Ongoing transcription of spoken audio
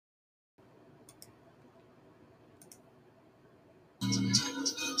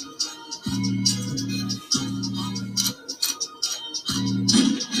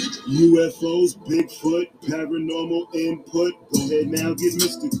UFOs, Bigfoot, paranormal input. Go ahead now, get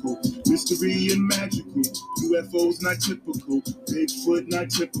mystical. Mystery and magical. UFOs not typical. Bigfoot not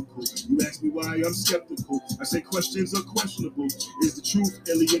typical. You ask me why I'm skeptical. I say questions are questionable. Is the truth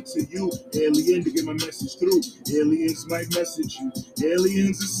alien to you? Alien to get my message through. Aliens might message you.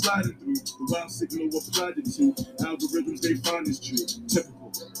 Aliens is sliding through. The wild signal applied it to. Algorithms they find is true.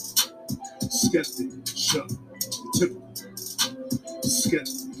 Typical. Skeptic. Show. Typical.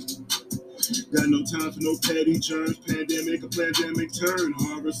 Skeptic. Got no time for no petty germs, pandemic, a pandemic turn.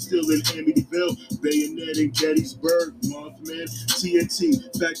 Horror still in Amityville, Bayonet in Gettysburg, Mothman, TNT,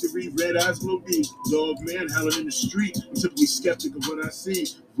 Factory, Red Eyes, Glow Beat, Dog Man howling in the street. I'm typically skeptic of what I see.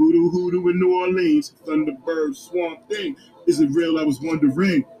 Voodoo Hoodoo in New Orleans, Thunderbird, Swamp Thing. Is it real? I was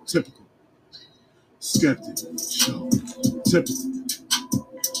wondering. Typical. Skeptic. Show. Typical.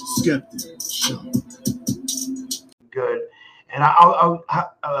 Skeptic. Show. Good. And I'll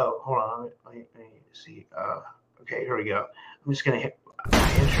hold on. Let me see. Okay, here we go. I'm just gonna hit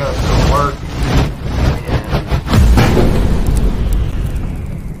intro to work.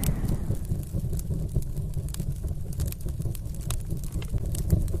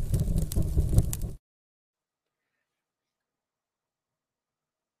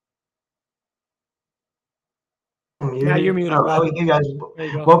 Now you're muted. Hey guys,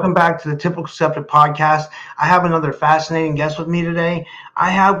 welcome back to the Typical Skeptic Podcast. I have another fascinating guest with me today. I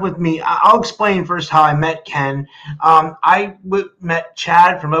have with me, I'll explain first how I met Ken. I met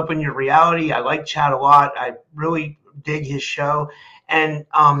Chad from Open Your Reality. I like Chad a lot. I really dig his show. And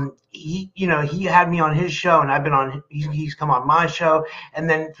he had me on his show, and I've been on. He's come on my show, and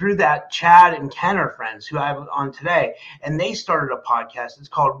then through that, Chad and Ken are friends who I have on today, and they started a podcast. It's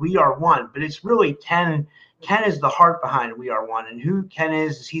called We Are One, but it's really Ken. Ken is the heart behind We Are One, and who Ken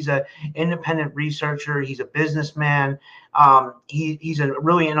is he's an independent researcher. He's a businessman. He's a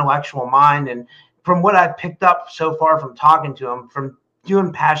really intellectual mind, and from what I've picked up so far from talking to him, from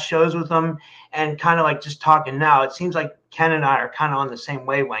doing past shows with him, and kind of like just talking now, it seems like Ken and I are kind of on the same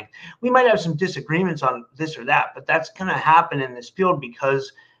wavelength. We might have some disagreements on this or that, but that's going to happen in this field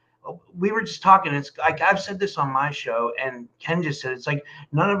because we were just talking. It's like I've said this on my show, and Ken just said it's like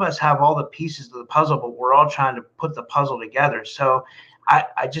none of us have all the pieces of the puzzle, but we're all trying to put the puzzle together. So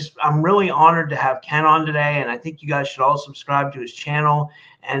I'm really honored to have Ken on today, and I think you guys should all subscribe to his channel.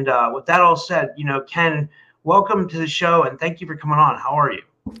 And with that all said, Ken, welcome to the show, and thank you for coming on. How are you?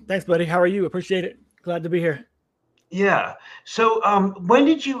 Thanks, buddy. How are you? Appreciate it. Glad to be here. Yeah. So when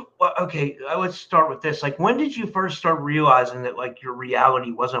did you, okay, let's start with this. Like, when did you first start realizing that like your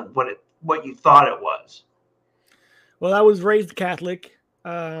reality wasn't what you thought it was? Well, I was raised Catholic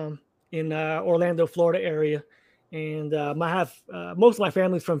in Orlando, Florida area. And most of my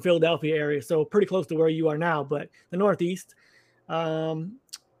family's from Philadelphia area, so pretty close to where you are now, but the Northeast.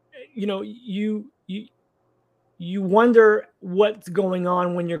 You wonder what's going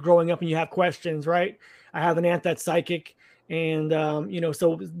on when you're growing up and you have questions, right? I have an aunt that's psychic, and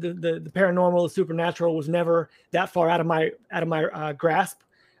so the paranormal, the supernatural was never that far out of my grasp.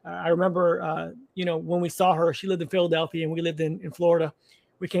 I remember, when we saw her, she lived in Philadelphia and we lived in Florida.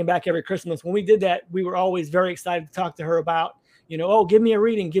 We came back every Christmas. When we did that, we were always very excited to talk to her about, oh, give me a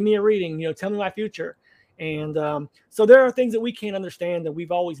reading, tell me my future. And so there are things that we can't understand that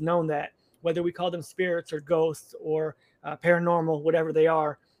we've always known that, whether we call them spirits or ghosts or paranormal, whatever they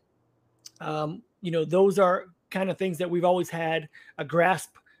are. Those are kind of things that we've always had a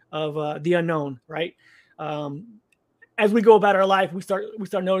grasp of the unknown, right? As we go about our life, we start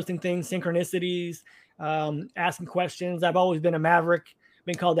noticing things, synchronicities, asking questions. I've always been a maverick,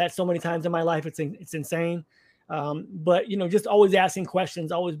 been called that so many times in my life. It's insane. But just always asking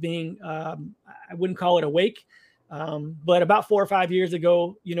questions, always being, I wouldn't call it awake. But about 4 or 5 years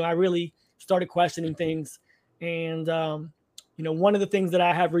ago, I really started questioning things. And, one of the things that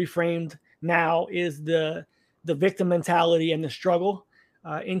I have reframed now is the victim mentality and the struggle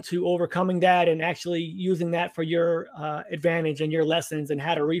into overcoming that and actually using that for your advantage and your lessons and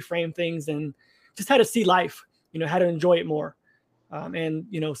how to reframe things and just how to see life, how to enjoy it more.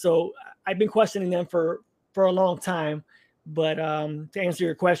 So I've been questioning them for a long time, but to answer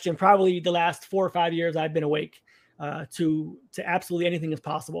your question, probably the last 4 or 5 years I've been awake to absolutely anything is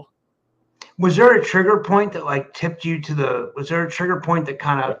possible. Was there a trigger point that like tipped you to was there a trigger point that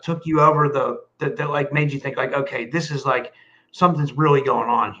kind of took you over that like made you think like, okay, this is like something's really going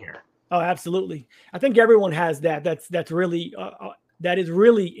on here? Oh, absolutely. I think everyone has that. That's really, that is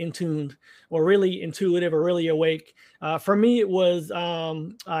really in tuned or really intuitive or really awake. For me, it was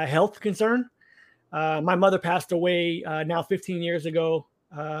a health concern. My mother passed away now 15 years ago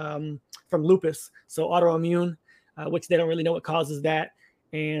from lupus, so autoimmune, which they don't really know what causes that.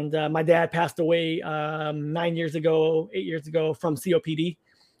 And my dad passed away 8 years ago from COPD.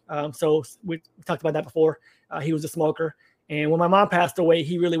 So we talked about that before. He was a smoker. And when my mom passed away,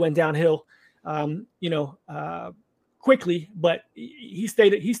 he really went downhill, quickly, but he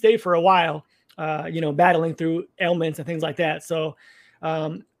stayed for a while, battling through ailments and things like that. So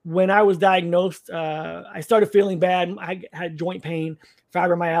when I was diagnosed, I started feeling bad. I had joint pain,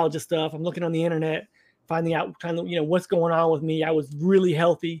 fibromyalgia stuff. I'm looking on the internet, finding out what's going on with me. I was really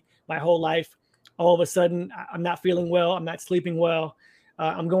healthy my whole life. All of a sudden, I'm not feeling well. I'm not sleeping well.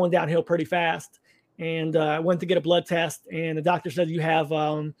 I'm going downhill pretty fast. And I went to get a blood test, and the doctor said, you have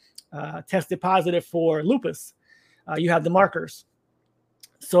tested positive for lupus. You have the markers.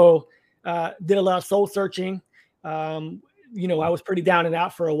 So did a lot of soul searching. I was pretty down and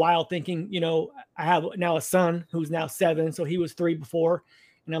out for a while, thinking, I have now a son who's now 7. So he was 3 before.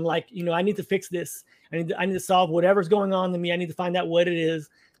 And I'm like, I need to fix this. I need to solve whatever's going on to me. I need to find out what it is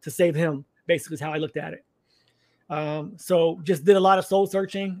to save him, basically is how I looked at it. So just did a lot of soul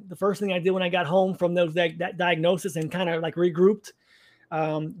searching. The first thing I did when I got home from that diagnosis and kind of like regrouped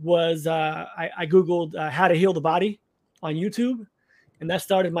was I Googled how to heal the body on YouTube. And that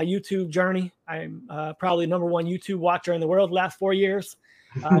started my YouTube journey. I'm probably number 1 YouTube watcher in the world the last 4 years.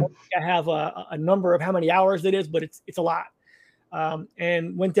 I don't think I have a number of how many hours it is, but it's a lot.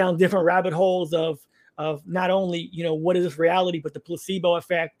 And went down different rabbit holes of not only, what is this reality, but the placebo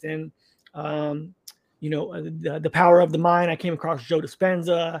effect and, the power of the mind. I came across Joe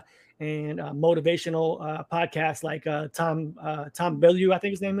Dispenza and motivational podcasts like Tom Bilyeu, I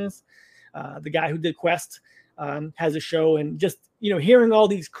think his name is, the guy who did Quest, has a show. And just, hearing all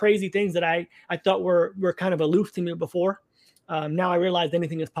these crazy things that I thought were kind of aloof to me before. Now I realized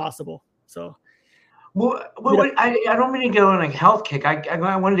anything is possible. So. Well, I don't mean to get on a health kick.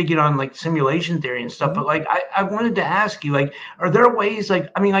 I wanted to get on like simulation theory and stuff, but like I wanted to ask you, like, are there ways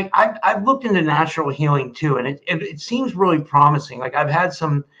I've looked into natural healing too, and it seems really promising. Like I've had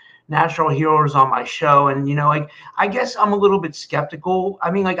some natural healers on my show, and I guess I'm a little bit skeptical.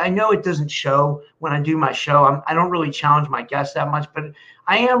 I mean, like I know it doesn't show when I do my show. I don't really challenge my guests that much, but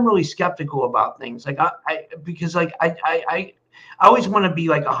I am really skeptical about things. Like because I always want to be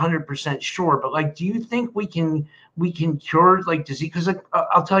like 100% sure, but like, do you think we can cure like disease? Because like,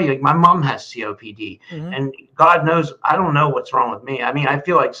 I'll tell you, like my mom has COPD, and God knows I don't know what's wrong with me. I mean, I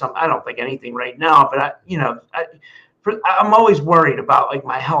feel like I don't think anything right now, but I'm always worried about like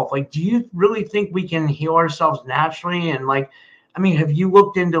my health. Like, do you really think we can heal ourselves naturally? And like, I mean, have you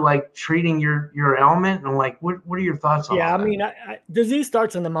looked into like treating your ailment? And like, what are your thoughts on that? Yeah, I mean, disease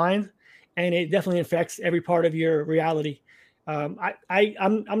starts in the mind, and it definitely affects every part of your reality.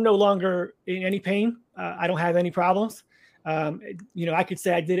 I'm no longer in any pain. I don't have any problems. I could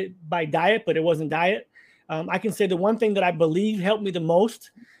say I did it by diet, but it wasn't diet. I can say the one thing that I believe helped me the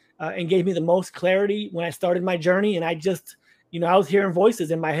most and gave me the most clarity when I started my journey. And I just, I was hearing voices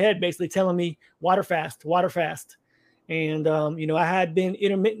in my head basically telling me water fast. And, I had been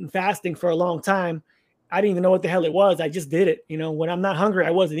intermittent fasting for a long time. I didn't even know what the hell it was. I just did it. When I'm not hungry,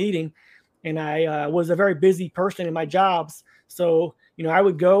 I wasn't eating. And I was a very busy person in my jobs. So, I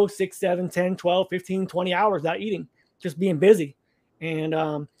would go 6, 7, 10, 12, 15, 20 hours without eating, just being busy.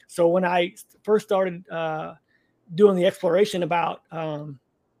 And so when I first started doing the exploration about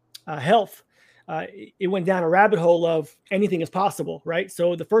health, it went down a rabbit hole of anything is possible, right?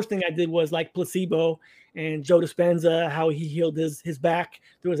 So the first thing I did was like placebo and Joe Dispenza, how he healed his back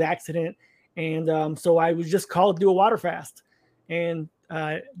through his accident. And so I was just called to do a water fast. And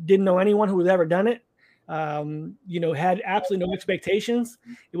didn't know anyone who had ever done it. Had absolutely no expectations.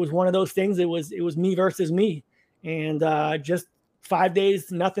 It was one of those things. It was me versus me, and just 5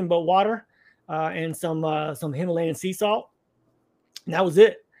 days, nothing but water and some Himalayan sea salt. And that was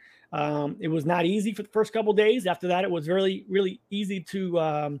it. It was not easy for the first couple of days. After that, it was really, really easy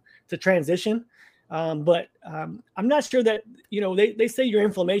to transition. But I'm not sure that they say your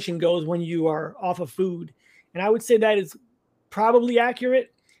inflammation goes when you are off of food, and I would say that is probably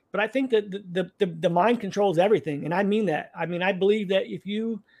accurate, but I think that the mind controls everything. And I mean that. I mean, I believe that if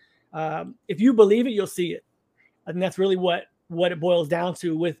you believe it, you'll see it. And that's really what it boils down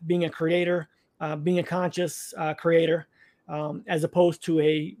to with being a creator, being a conscious creator, as opposed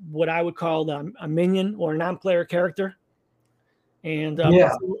to what I would call a minion or a non-player character. And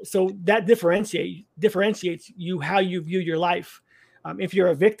so that differentiates you, how you view your life. If you're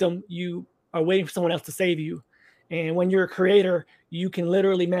a victim, you are waiting for someone else to save you. And when you're a creator, you can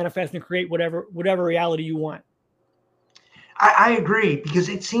literally manifest and create whatever reality you want. I agree, because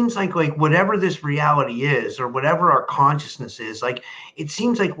it seems like whatever this reality is, or whatever our consciousness is, like it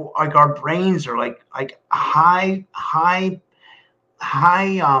seems like our brains are like high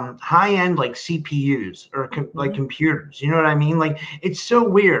high end like CPUs or like computers. You know what I mean? Like it's so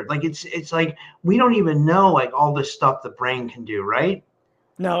weird. Like it's like we don't even know like all this stuff the brain can do, right?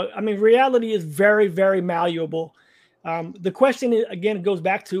 No, I mean reality is very, very malleable. The question is, again, goes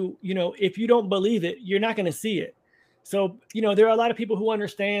back to, if you don't believe it, you're not going to see it. So, there are a lot of people who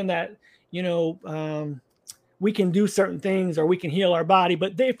understand that, we can do certain things or we can heal our body,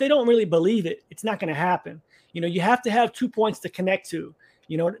 but if they don't really believe it, it's not going to happen. You have to have 2 points to connect to.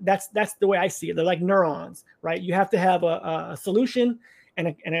 That's the way I see it. They're like neurons, right? You have to have a solution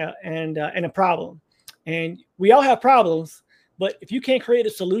and a problem, and we all have problems. But if you can't create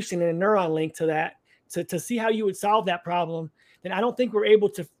a solution and a neuron link to that, to see how you would solve that problem, then I don't think we're able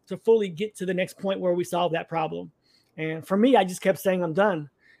to fully get to the next point where we solve that problem. And for me, I just kept saying, I'm done.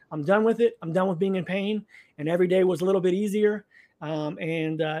 I'm done with it. I'm done with being in pain. And every day was a little bit easier.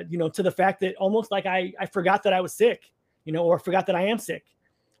 To the fact that almost like I forgot that I was sick, or forgot that I am sick.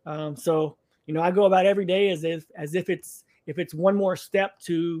 So I go about every day as if it's one more step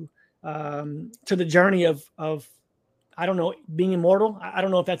to the journey of I don't know, being immortal. I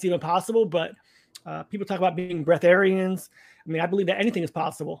don't know if that's even possible, but people talk about being breatharians. I mean, I believe that anything is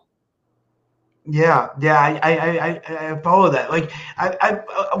possible. Yeah, I follow that. Like, I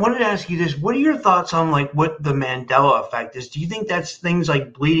wanted to ask you this: what are your thoughts on like what the Mandela effect is? Do you think that's things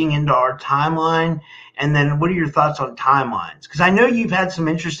like bleeding into our timeline? And then, what are your thoughts on timelines? Because I know you've had some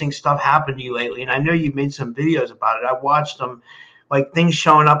interesting stuff happen to you lately, and I know you've made some videos about it. I've watched them, like things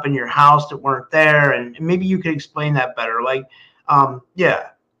showing up in your house that weren't there, and maybe you could explain that better. Like, yeah.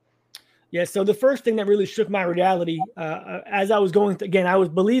 Yeah, so the first thing that really shook my reality, as I was going through, again, I was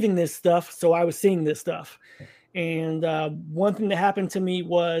believing this stuff, so I was seeing this stuff. And one thing that happened to me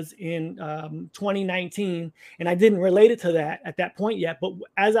was in 2019, and I didn't relate it to that at that point yet, but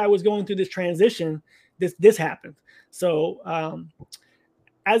as I was going through this transition, this happened. So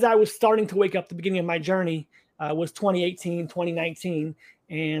as I was starting to wake up, the beginning of my journey was 2018, 2019,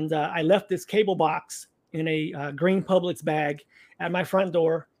 and I left this cable box in a green Publix bag at my front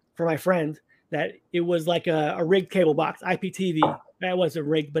door for my friend. That it was like a rigged cable box, IPTV. That wasn't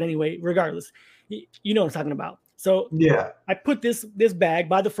rigged, but anyway, regardless, you know what I'm talking about. So yeah, I put this bag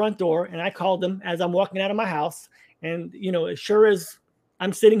by the front door, and I called them as I'm walking out of my house. And as sure as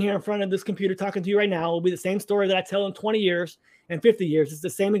I'm sitting here in front of this computer talking to you right now, it'll be the same story that I tell in 20 years and 50 years. It's the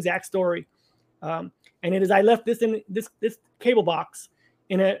same exact story. And it is, I left this in this cable box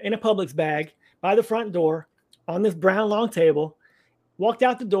in a Publix bag by the front door on this brown long table. Walked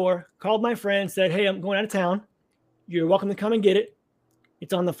out the door, called my friend, said, "Hey, I'm going out of town. You're welcome to come and get it.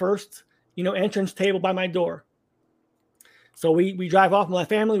 It's on the first, entrance table by my door." So we drive off with my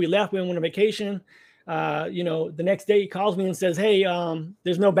family. We left. We went on vacation. The next day he calls me and says, "Hey,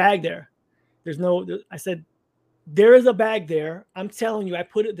 there's no bag there. I said, "There is a bag there. I'm telling you, I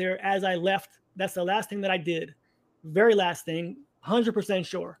put it there as I left. That's the last thing that I did. Very last thing, 100%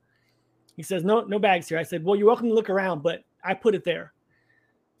 sure." He says, "No bags here." I said, "Well, you're welcome to look around, but I put it there."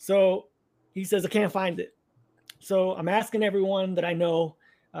 So he says, "I can't find it." So I'm asking everyone that I know,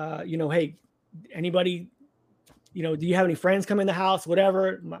 "Hey, anybody, do you have any friends come in the house?"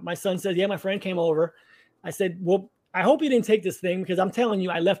 Whatever. My son says, "Yeah, my friend came over." I said, "Well, I hope you didn't take this thing, because I'm telling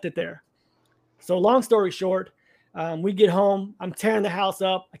you, I left it there." So long story short, we get home. I'm tearing the house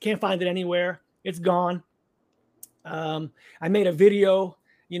up. I can't find it anywhere. It's gone. I made a video,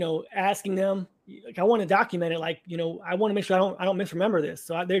 asking them, like, I want to document it. Like, I want to make sure I don't misremember this.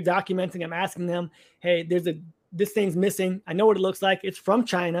 So they're documenting. I'm asking them, "Hey, this thing's missing. I know what it looks like. It's from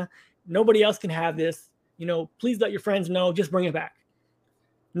China. Nobody else can have this. Please let your friends know. Just bring it back."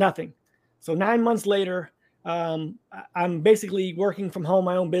 Nothing. So 9 months later, I'm basically working from home,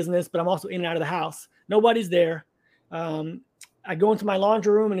 my own business, but I'm also in and out of the house. Nobody's there. I go into my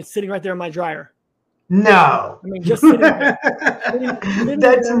laundry room, and it's sitting right there in my dryer. No. I mean, just sitting there.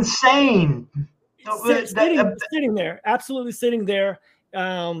 That's insane. Sitting there, absolutely sitting there,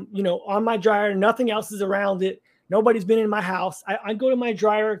 on my dryer. Nothing else is around it. Nobody's been in my house. I go to my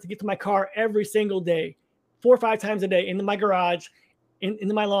dryer to get to my car every single day, 4 or 5 times a day, into my garage,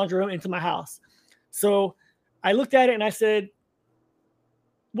 into my laundry room, into my house. So I looked at it and I said,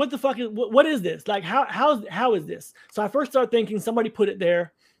 "What the fuck what is this? Like, how is this?" So I first started thinking somebody put it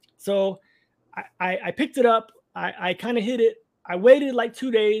there. So I picked it up. I kind of hid it. I waited like 2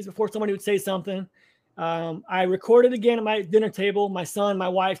 days before somebody would say something. I recorded again at my dinner table, my son, my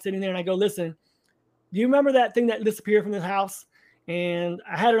wife sitting there, and I go, "Listen, do you remember that thing that disappeared from this house?" And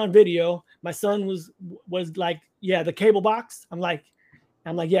I had it on video. My son was like, "Yeah, the cable box." I'm like,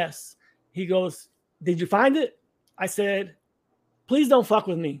 "Yes." He goes, "Did you find it?" I said, "Please don't fuck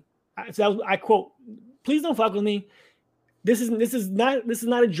with me." I quote, "Please don't fuck with me. This is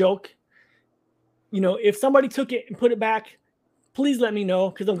not a joke. You know, if somebody took it and put it back, please let me know,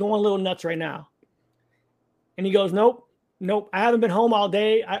 because I'm going a little nuts right now. And he goes, nope. I haven't been home all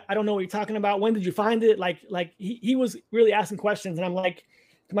day. I don't know what you're talking about. When did you find it? Like he was really asking questions. And I'm like,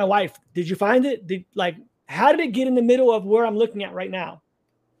 to my wife, did you find it? How did it get in the middle of where I'm looking at right now?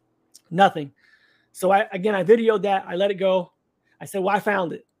 Nothing. So I videoed that. I let it go. I said, well, I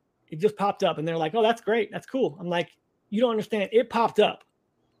found it. It just popped up. And they're like, oh, that's great. That's cool. I'm like, you don't understand. It popped up.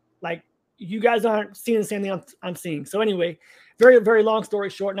 Like, you guys aren't seeing the same thing I'm seeing. So anyway, very, very long story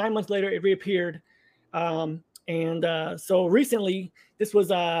short, 9 months later, it reappeared. So recently, this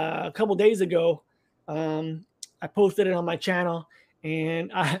was a couple days ago, I posted it on my channel,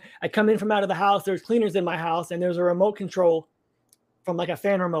 and I come in from out of the house. There's cleaners in my house, and there's a remote control from like a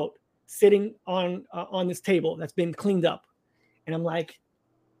fan remote sitting on this table that's been cleaned up. And I'm like,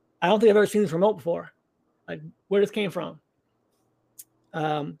 I don't think I've ever seen this remote before. Like, where this came from.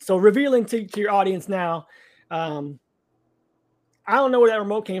 So revealing to your audience now, I don't know where that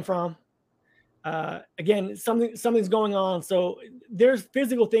remote came from. Again, something's going on. So there's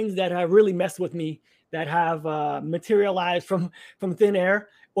physical things that have really messed with me, that have materialized from thin air,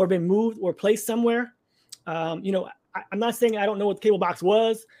 or been moved or placed somewhere. I'm not saying I don't know what the cable box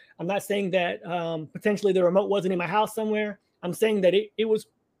was. I'm not saying that potentially the remote wasn't in my house somewhere. I'm saying that it was,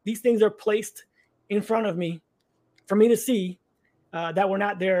 these things are placed in front of me for me to see, that were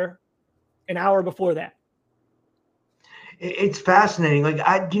not there an hour before that. It's fascinating. Like,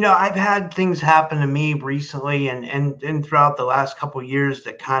 I've had things happen to me recently and throughout the last couple of years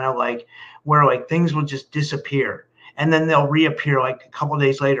that kind of like, where like things will just disappear and then they'll reappear like a couple of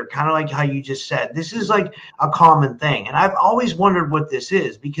days later, kind of like how you just said. This is like a common thing. And I've always wondered what this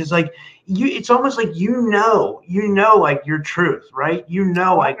is, because like it's almost like, like your truth, right?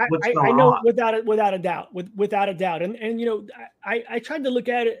 Like what's going on. I know without a doubt. And I tried to look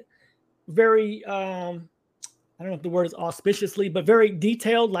at it very, I don't know if the word is auspiciously, but very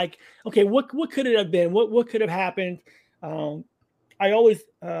detailed. Like, okay, what could it have been? What could have happened? I've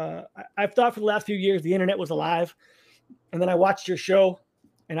thought for the last few years the internet was alive, and then I watched your show,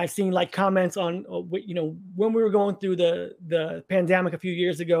 and I've seen like comments on, when we were going through the pandemic a few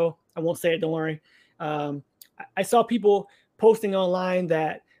years ago. I won't say it, don't worry. I saw people posting online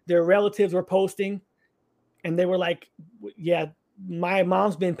that their relatives were posting, and they were like, yeah, my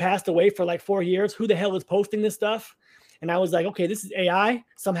mom's been passed away for like 4 years. Who the hell is posting this stuff? And I was like, okay, this is AI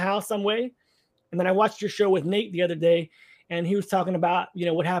somehow, some way. And then I watched your show with Nate the other day, and he was talking about,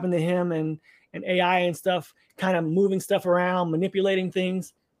 what happened to him and AI and stuff, kind of moving stuff around, manipulating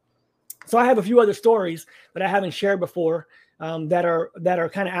things. So I have a few other stories that I haven't shared before, that are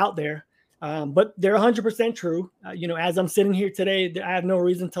kind of out there. But they're 100% true. As I'm sitting here today, I have no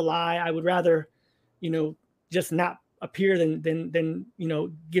reason to lie. I would rather, just not appear than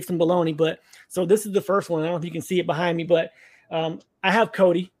give some baloney. But so this is the first one. I don't know if you can see it behind me, but I have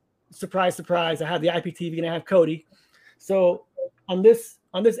Cody. Surprise, surprise. I have the IPTV and I have Cody. So on this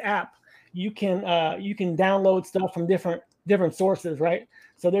app, you can download stuff from different sources, right?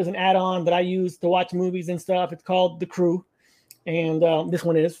 So there's an add-on that I use to watch movies and stuff. It's called The Crew, and this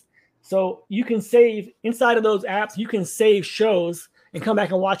one is. So you can save inside of those apps. You can save shows and come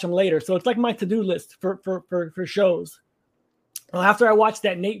back and watch them later. So it's like my to-do list for shows. Well, after I watched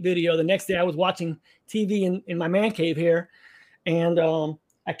that Nate video, the next day I was watching TV in my man cave here, and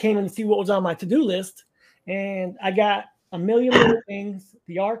I came in to see what was on my to-do list, and I got A Million Little Things,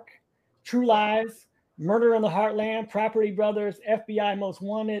 The Ark, True Lies, Murder in the Heartland, Property Brothers, FBI Most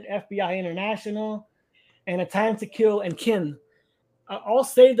Wanted, FBI International, and A Time to Kill, and Kin, all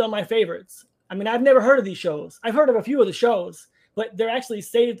saved on my favorites. I mean, I've never heard of these shows. I've heard of a few of the shows, but they're actually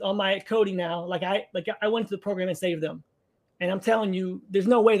saved on my Kodi now. Like I went to the program and saved them. And I'm telling you, there's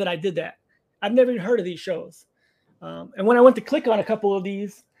no way that I did that. I've never even heard of these shows. And when I went to click on a couple of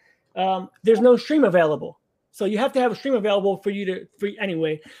these, there's no stream available. So you have to have a stream available for you to,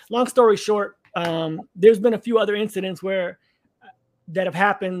 anyway, long story short, there's been a few other incidents that have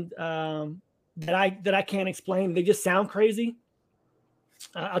happened that I can't explain. They just sound crazy.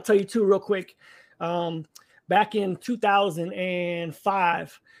 I'll tell you two real quick. Back in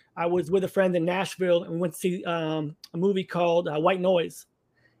 2005, I was with a friend in Nashville, and we went to see a movie called White Noise.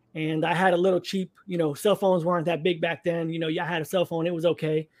 And I had a little cheap, cell phones weren't that big back then. I had a cell phone. It was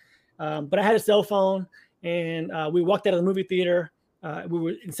okay. But I had a cell phone, and we walked out of the movie theater. We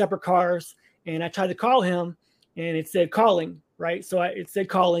were in separate cars, and I tried to call him, and it said calling, right? So it said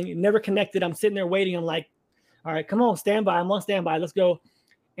calling. It never connected. I'm sitting there waiting. I'm like, all right, come on, stand by. I'm on standby. Let's go.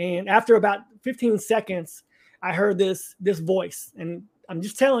 And after about 15 seconds, I heard this voice, and I'm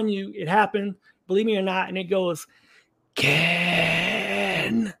just telling you, it happened, believe me or not. And it goes,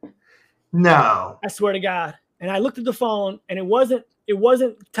 Ken. No. I swear to God. And I looked at the phone, and it wasn't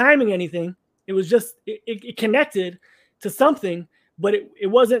timing anything. It was just it connected to something, but it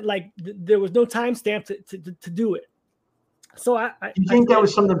wasn't like there was no timestamp to do it. So you think that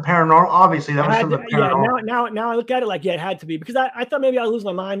was something paranormal? Obviously, that was something paranormal. Yeah. Now I look at it like, yeah, it had to be, because I thought maybe I'd lose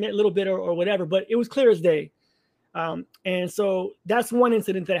my mind a little bit or whatever, but it was clear as day. And so that's one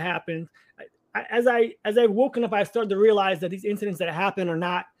incident that happened. As I've woken up, I started to realize that these incidents that happen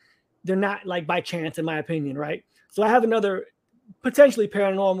they're not like by chance, in my opinion, right? So I have another potentially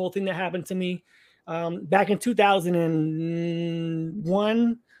paranormal thing that happened to me back in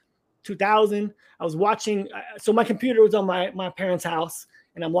 2001. 2000, I was watching, so my computer was on my parents' house,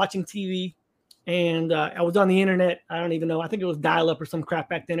 and I'm watching TV, and I was on the internet. I don't even know, I think it was dial-up or some crap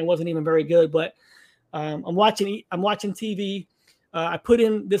back then. It wasn't even very good, but I'm watching TV. I put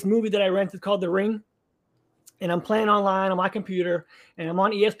in this movie that I rented called The Ring, and I'm playing online on my computer, and I'm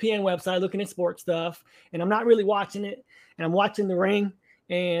on ESPN website looking at sports stuff, and I'm not really watching it, and I'm watching The Ring,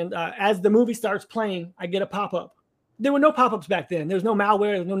 and as the movie starts playing, I get a pop-up. There were no pop-ups back then. There's no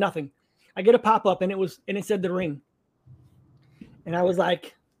malware. There's no nothing. I get a pop-up, and it said The Ring. And I was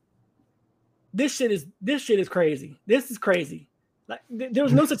like, this shit is crazy. This is crazy. Like, there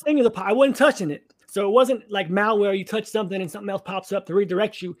was no such thing as a pop. I wasn't touching it. So it wasn't like malware. You touch something and something else pops up to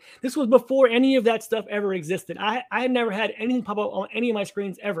redirect you. This was before any of that stuff ever existed. I had never had anything pop up on any of my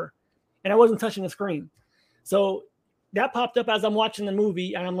screens ever. And I wasn't touching the screen. So that popped up as I'm watching the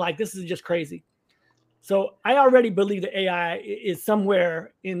movie, and I'm like, this is just crazy. So I already believe that AI is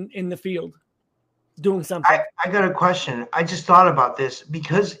somewhere in the field doing something. I got a question. I just thought about this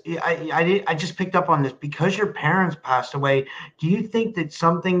because I just picked up on this. Because your parents passed away, do you think that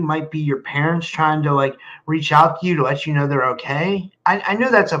something might be your parents trying to like reach out to you to let you know they're okay? I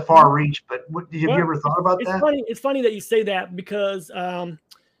know that's a far reach, but have you ever thought about that? It's funny that you say that, because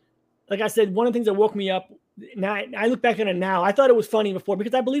like I said, one of the things that woke me up, now I look back on it now, I thought it was funny before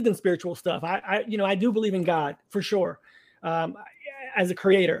because I believed in spiritual stuff. I do believe in God for sure. As a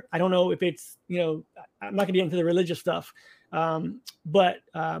creator, I don't know if it's, I'm not going to get into the religious stuff.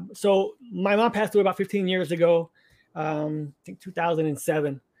 So my mom passed away about 15 years ago. I think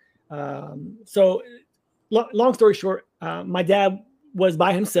 2007. So long story short, my dad was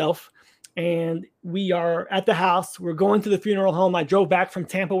by himself, and we are at the house. We're going to the funeral home. I drove back from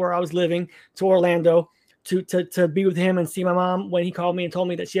Tampa, where I was living, to Orlando to be with him and see my mom when he called me and told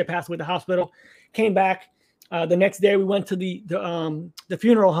me that she had passed away at the hospital. Came back. The next day we went to the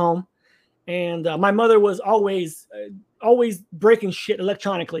funeral home, and my mother was always breaking shit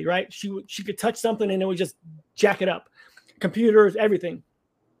electronically, right? She could touch something and it would just jack it up. Computers, everything.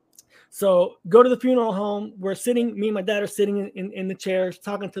 So go to the funeral home. We're sitting, me and my dad are sitting in the chairs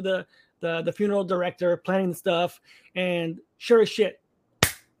talking to the funeral director, planning the stuff, and sure as shit,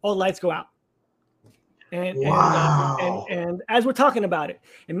 all the lights go out. And, wow. and as we're talking about it,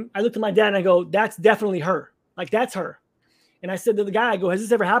 and I looked at my dad and I go, that's definitely her. Like, that's her. And I said to the guy, I go, has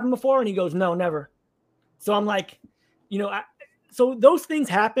this ever happened before? And he goes, no, never. So I'm like, so those things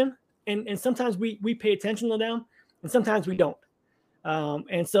happen. And sometimes we pay attention to them, and sometimes we don't.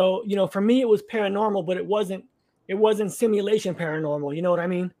 And so, for me, it was paranormal, but it wasn't simulation paranormal. You know what I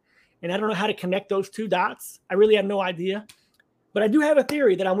mean? And I don't know how to connect those two dots. I really have no idea, but I do have a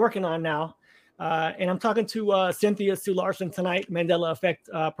theory that I'm working on now. And I'm talking to Cynthia Sue Larson tonight, Mandela Effect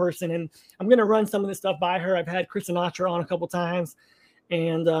person, and I'm going to run some of this stuff by her. I've had Chris Sinatra on a couple times.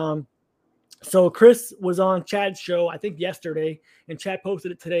 And so Chris was on Chad's show, I think yesterday, and Chad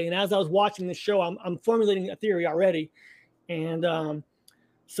posted it today. And as I was watching the show, I'm formulating a theory already. And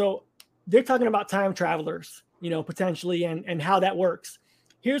so they're talking about time travelers, potentially, and how that works.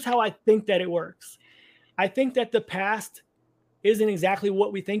 Here's how I think that it works. I think that the past isn't exactly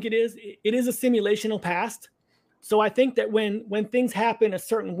what we think it is. It is a simulational past. So I think that when things happen a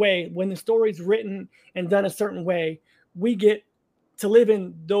certain way, when the story's written and done a certain way, we get to live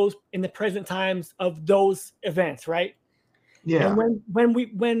in the present times of those events, right? Yeah. And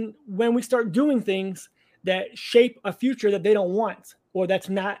when we start doing things that shape a future that they don't want, or that's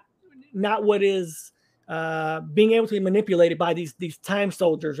not what is being able to be manipulated by these time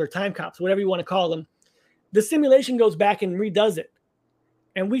soldiers or time cops, whatever you want to call them, the simulation goes back and redoes it.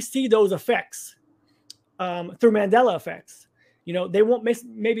 And we see those effects through Mandela effects. They won't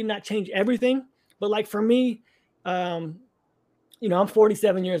maybe not change everything, but like for me, I'm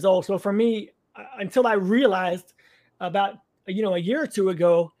 47 years old. So for me, until I realized about, a year or two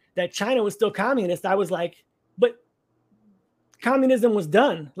ago that China was still communist, I was like, but communism was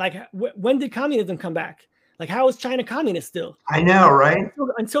done. Like, when did communism come back? Like, how is China communist still? I know, right?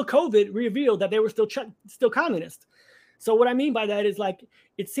 Until COVID revealed that they were still communist. So what I mean by that is like,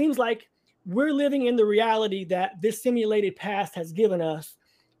 it seems like we're living in the reality that this simulated past has given us.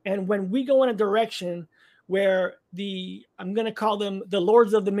 And when we go in a direction where I'm going to call them the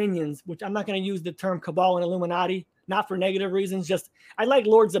lords of the minions, which I'm not going to use the term cabal and Illuminati, not for negative reasons. Just, I like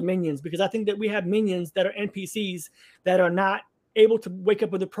lords of minions because I think that we have minions that are NPCs that are not able to wake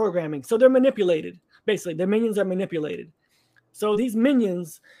up with the programming. So they're manipulated. Basically, their minions are manipulated. So these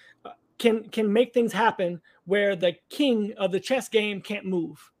minions can make things happen where the king of the chess game can't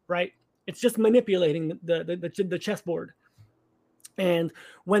move, right? It's just manipulating the chessboard. And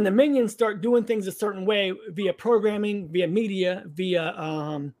when the minions start doing things a certain way via programming, via media,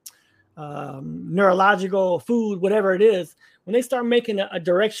 via neurological food, whatever it is, when they start making a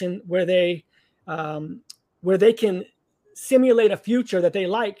direction where they can simulate a future that they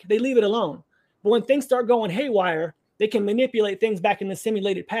like, they leave it alone. But when things start going haywire, they can manipulate things back in the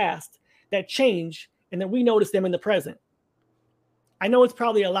simulated past that change, and then we notice them in the present. I know it's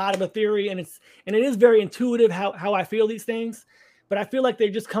probably a lot of a theory, and it is very intuitive how I feel these things, but I feel like they're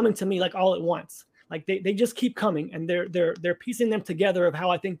just coming to me like all at once. Like they just keep coming, and they're piecing them together of how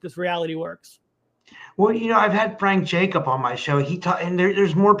I think this reality works. Well, I've had Frank Jacob on my show. And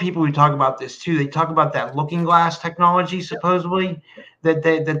there's more people who talk about this too. They talk about that looking glass technology, supposedly, that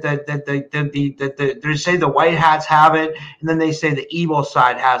they say the white hats have it, and then they say the evil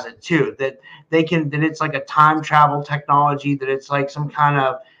side has it too. That it's like a time travel technology. That it's like some kind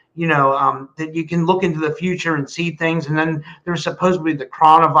of that you can look into the future and see things. And then there's supposedly the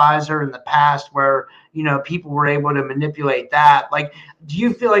chronovisor in the past where, people were able to manipulate that. Like, do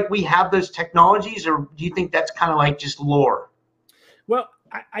you feel like we have those technologies, or do you think that's kind of like just lore? Well,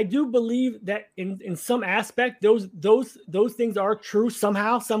 I do believe that in some aspect, those things are true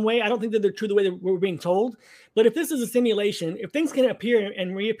somehow, some way. I don't think that they're true the way that we're being told. But if this is a simulation, if things can appear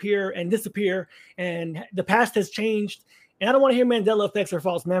and reappear and disappear, and the past has changed, and I don't want to hear Mandela effects or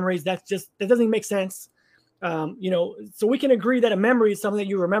false memories. That doesn't even make sense. So we can agree that a memory is something that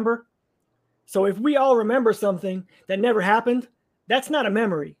you remember. So if we all remember something that never happened, that's not a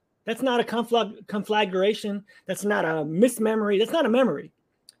memory. That's not a conflagration. That's not a mismemory. That's not a memory.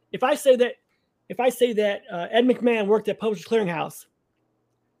 If I say that Ed McMahon worked at Publishers Clearinghouse,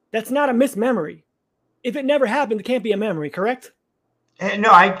 that's not a mismemory. If it never happened, it can't be a memory, correct? No,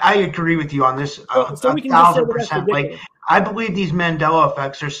 I agree with you on this. So we can just say that 1,000%. Like, I believe these Mandela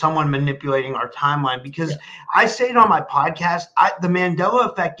effects are someone manipulating our timeline, because I say it on my podcast. The Mandela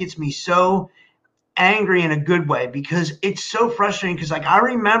effect gets me so angry in a good way, because it's so frustrating. Because like, I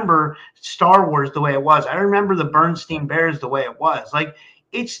remember Star Wars the way it was. I remember the Bernstein Bears the way it was. Like,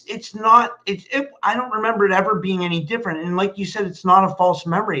 I don't remember it ever being any different. And like you said, it's not a false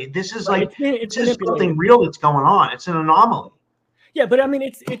memory. This is like, it's just something real that's going on. It's an anomaly. Yeah, but I mean,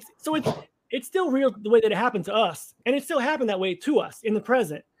 it's still real the way that it happened to us, and it still happened that way to us in the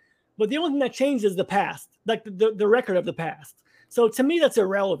present. But the only thing that changed is the past, like the record of the past. So to me, that's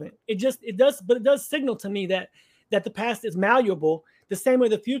irrelevant. It does signal to me that the past is malleable, the same way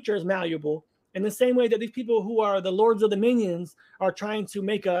the future is malleable, and the same way that these people who are the lords of the minions are trying to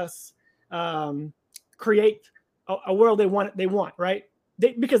make us create a world they want, right?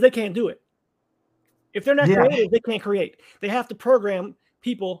 Because they can't do it. If they're not creators, they can't create. They have to program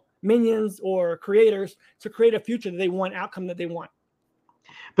people, minions or creators, to create a future that they want, outcome that they want.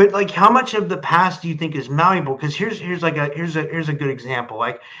 But like, how much of the past do you think is malleable? Because here's a good example.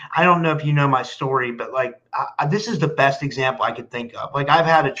 Like, I don't know if you know my story, but like, this is the best example I could think of. Like, I've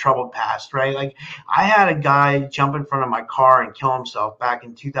had a troubled past, right? Like, I had a guy jump in front of my car and kill himself back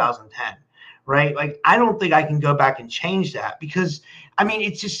in 2010. Right? Like, I don't think I can go back and change that, because I mean,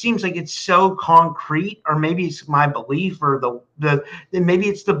 it just seems like it's so concrete, or maybe it's my belief, or maybe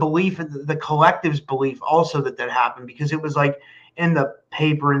it's the belief, the collective's belief also that happened, because it was like in the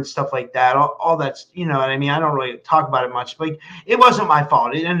paper and stuff like that. All that's, what I mean? I don't really talk about it much, but it wasn't my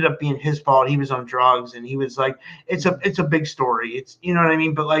fault. It ended up being his fault. He was on drugs, and he was like, it's a big story. It's, what I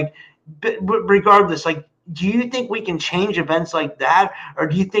mean? But like, but regardless, like, do you think we can change events like that? Or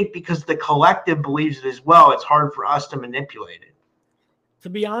do you think because the collective believes it as well, it's hard for us to manipulate it? To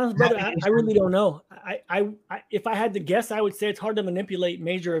be honest, brother, I really don't know. I if I had to guess, I would say it's hard to manipulate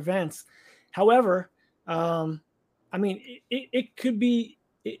major events. However, I mean, it could be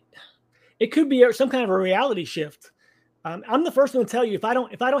some kind of a reality shift. I'm the first one to tell you, if I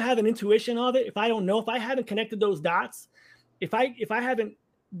don't have an intuition of it, if I don't know, if I haven't connected those dots, if I haven't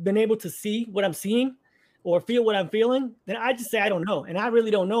been able to see what I'm seeing or feel what I'm feeling, then I just say I don't know. And I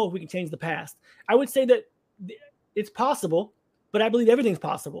really don't know if we can change the past. I would say that it's possible, but I believe everything's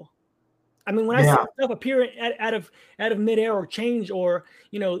possible. I mean, when I see stuff appear out of midair or change, or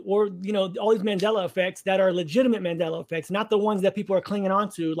all these Mandela effects that are legitimate Mandela effects, not the ones that people are clinging on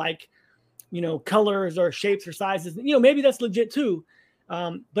to, like, colors or shapes or sizes. Maybe that's legit too.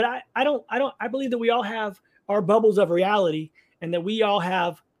 But I believe that we all have our bubbles of reality, and that we all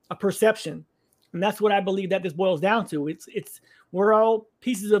have a perception. And that's what I believe that this boils down to. We're all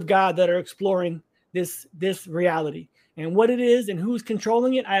pieces of God that are exploring this reality. And what it is and who's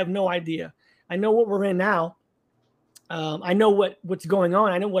controlling it, I have no idea. I know what we're in now. I know what's going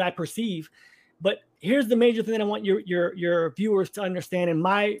on. I know what I perceive. But here's the major thing that I want your viewers to understand, and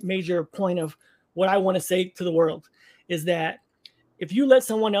my major point of what I want to say to the world is that if you let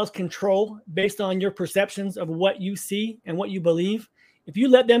someone else control based on your perceptions of what you see and what you believe, if you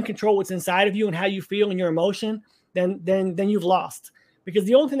let them control what's inside of you and how you feel and your emotion, then you've lost. Because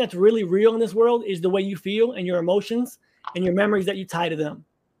the only thing that's really real in this world is the way you feel and your emotions and your memories that you tie to them.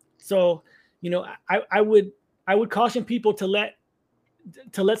 So, I would caution people to let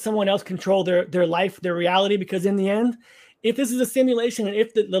someone else control their life, their reality, because in the end, if this is a simulation and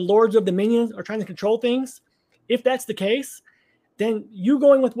if the lords of dominion are trying to control things, if that's the case, then you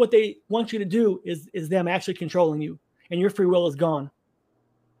going with what they want you to do is them actually controlling you, and your free will is gone.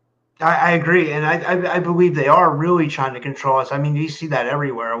 I agree, and I believe they are really trying to control us. I mean, you see that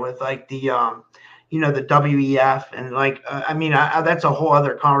everywhere with like the the WEF, and like that's a whole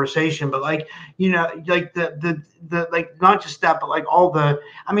other conversation. But like like the like, not just that, but like all the,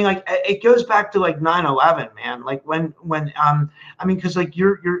 like it goes back to like 9/11, man. Like when because like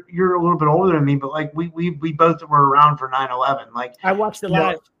you're a little bit older than me, but like we both were around for 9/11. Like I watched it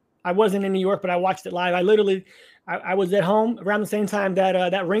live. I wasn't in New York, but I watched it live. I was at home around the same time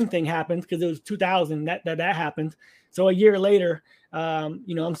that ring thing happened, because it was 2000 that happened. So a year later,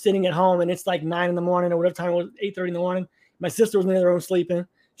 I'm sitting at home, and it's like 9 a.m. or whatever time it was, 8:30 a.m. My sister was in the room sleeping.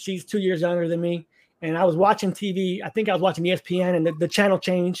 She's 2 years younger than me. And I was watching TV. I think I was watching ESPN, and the channel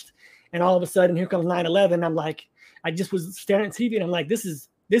changed. And all of a sudden, here comes 9/11. I'm like, I just was staring at TV, and I'm like, this is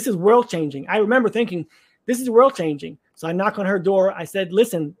world changing. I remember thinking, this is world changing. So I knock on her door. I said,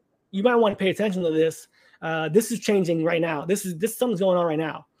 listen, you might want to pay attention to this. This is changing right now. This something's going on right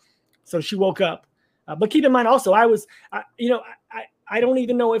now. So she woke up. But keep in mind also, I don't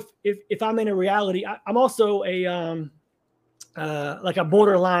even know if I'm in a reality. I'm also a like a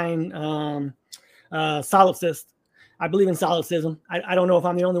borderline solipsist. I believe in solipsism. I don't know if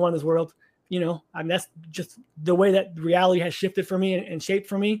I'm the only one in this world. That's just the way that reality has shifted for me and shaped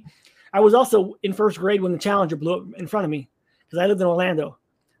for me. I was also in first grade when the Challenger blew up in front of me, because I lived in Orlando.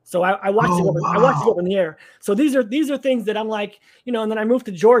 So I watched it. I watched it up in the air. So these are things that I'm like, and then I moved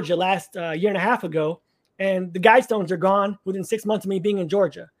to Georgia last year and a half ago, and the Guidestones are gone within 6 months of me being in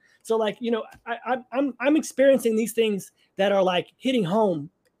Georgia. So like, I'm experiencing these things that are like hitting home.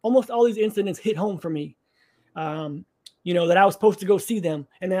 Almost all these incidents hit home for me. That I was supposed to go see them,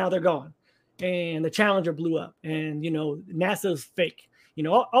 and now they're gone. And the Challenger blew up, and NASA's fake.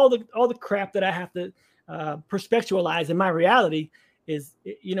 All the crap that I have to perspectualize in my reality is,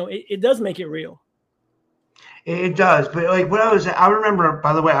 it does make it real. It does, but like I remember,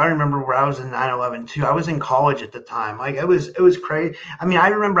 by the way, I remember where I was in 9/11 too. I was in college at the time. Like it was crazy. I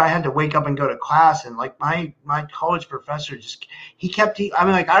remember I had to wake up and go to class, and like my college professor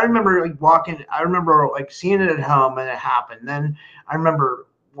I remember like walking. I remember like seeing it at home, and it happened. Then I remember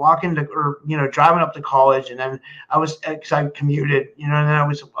walking driving up to college, and then because I commuted, and then I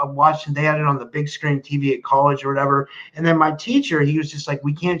was watching, they had it on the big screen TV at college or whatever. And then my teacher, he was just like,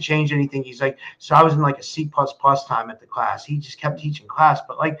 we can't change anything. He's like, so I was in like a C++ time at the class. He just kept teaching class.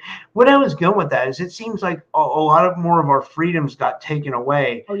 But like, what I was going with that is, it seems like a lot of more of our freedoms got taken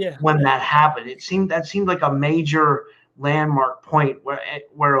away when that happened. That seemed like a major landmark point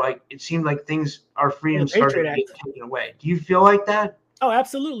where like it seemed like our freedoms started to get taken away. Do you feel like that? Oh,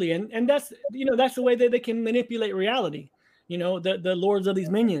 absolutely. And that's, that's the way that they can manipulate reality. The lords of these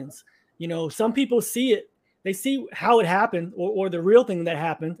minions, some people see it, they see how it happened, or the real thing that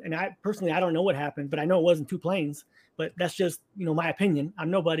happened. And I personally don't know what happened, but I know it wasn't two planes. But that's just, my opinion. I'm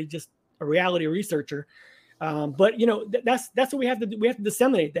nobody, just a reality researcher. But that's what we have to do. We have to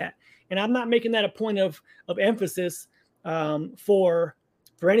disseminate that. And I'm not making that a point of emphasis for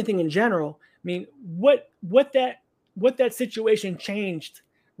anything in general. I mean, what that situation changed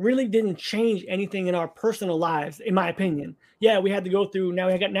really didn't change anything in our personal lives, in my opinion. Yeah, we had to go through. Now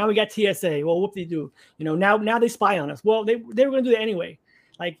we got TSA. Well, what do they do? Now they spy on us. Well, they were going to do that anyway.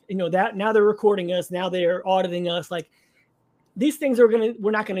 Like, that now they're recording us. Now they're auditing us. Like, these things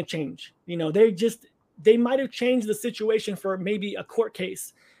we're not going to change. They might have changed the situation for maybe a court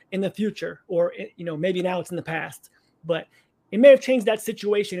case in the future, or maybe now it's in the past. But It may have changed that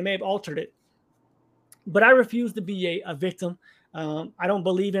situation. It may have altered it. But I refuse to be a victim. I don't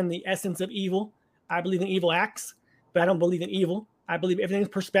believe in the essence of evil. I believe in evil acts, but I don't believe in evil. I believe everything's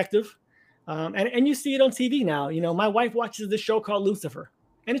perspective. And you see it on TV now. You know, my wife watches this show called Lucifer,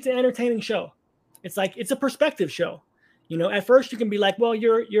 and it's an entertaining show. It's like, it's a perspective show. You know, at first you can be like, well,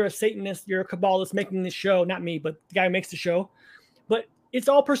 you're a Satanist, you're a Kabbalist making this show, not me, but the guy who makes the show. But it's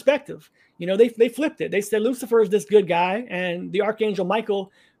all perspective. You know, they flipped it. They said Lucifer is this good guy, and the Archangel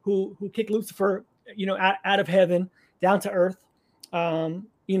Michael, who kicked Lucifer, you know, out of heaven down to earth,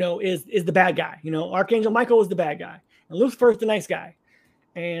 you know, is the bad guy. You know, Archangel Michael is the bad guy, and Lucifer is the nice guy.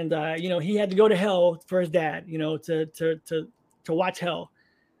 And you know, he had to go to hell for his dad, you know, to watch hell.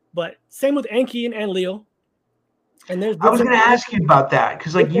 But same with Enki and Enlil. And I was going to ask you about that,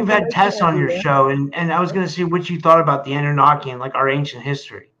 because like you've had tests on your show, and I was going to see what you thought about the Anunnaki and like our ancient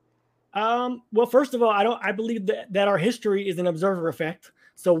history. Well, first of all, I believe that our history is an observer effect.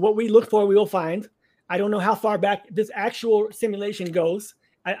 So what we look for, we will find. I don't know how far back this actual simulation goes.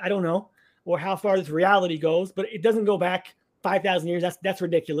 I don't know, or how far this reality goes, but it doesn't go back 5,000 years. That's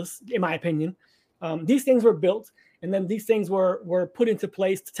ridiculous, in my opinion. These things were built, and then these things were put into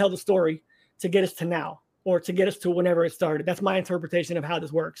place to tell the story to get us to now, or to get us to whenever it started. That's my interpretation of how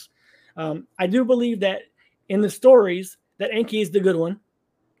this works. I do believe that in the stories that Enki is the good one,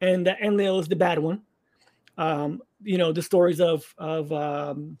 and that Enlil is the bad one. You know, the stories of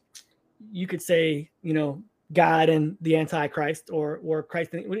you could say, you know, God and the Antichrist, or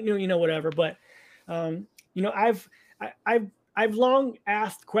Christ, and, you know, whatever. But you know, I've long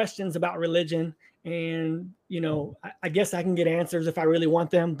asked questions about religion, and you know, I guess I can get answers if I really want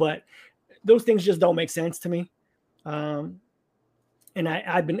them, but those things just don't make sense to me. And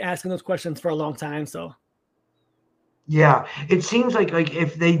I've been asking those questions for a long time. So. Yeah, it seems like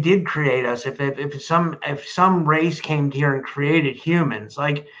if they did create us, if some race came here and created humans,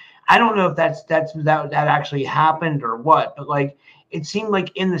 like I don't know if that actually happened or what, but like it seemed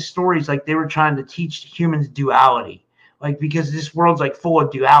like in the stories, like they were trying to teach humans duality, like because this world's like full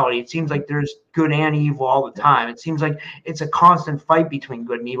of duality. It seems like there's good and evil all the time. It seems like it's a constant fight between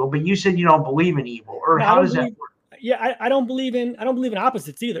good and evil. But you said you don't believe in evil, or how does that work? Yeah, I don't believe in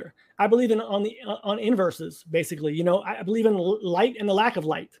opposites either. I believe in on inverses, basically. You know, I believe in light and the lack of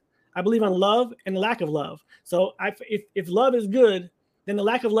light. I believe in love and the lack of love. So if love is good, then the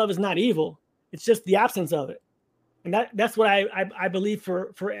lack of love is not evil. It's just the absence of it. And that's what I believe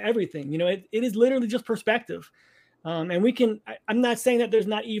for everything. You know, it is literally just perspective. And we can, I'm not saying that there's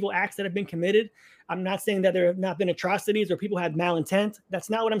not evil acts that have been committed. I'm not saying that there have not been atrocities or people had malintent. That's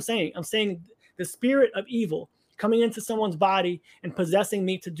not what I'm saying. I'm saying the spirit of evil coming into someone's body and possessing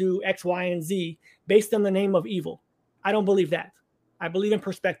me to do X, Y, and Z based on the name of evil. I don't believe that. I believe in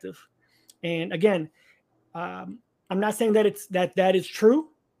perspective. And again, I'm not saying that that is true.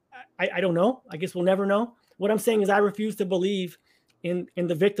 I don't know. I guess we'll never know. What I'm saying is I refuse to believe in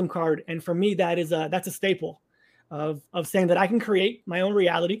the victim card. And for me, that's a staple of saying that I can create my own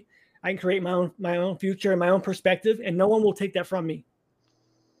reality. I can create my own future and my own perspective, and no one will take that from me.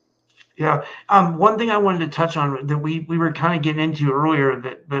 Yeah. One thing I wanted to touch on that we were kind of getting into earlier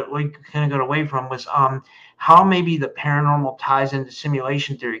but we kind of got away from was how maybe the paranormal ties into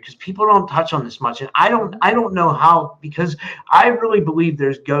simulation theory, because people don't touch on this much. And I don't know how, because I really believe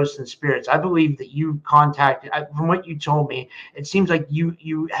there's ghosts and spirits. I believe that you contacted, from what you told me, it seems like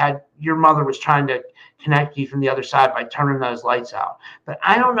you had, your mother was trying to connect you from the other side by turning those lights out. But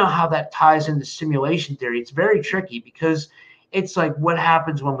I don't know how that ties into simulation theory. It's very tricky, because it's like, what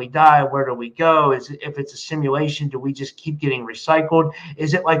happens when we die? Where do we go? If it's a simulation, do we just keep getting recycled?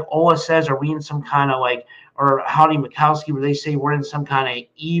 Is it like Ola says, are we in some kind of like, or Howdy Mikowski, where they say we're in some kind of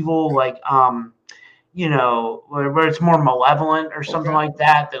evil, like, you know, where it's more malevolent or something like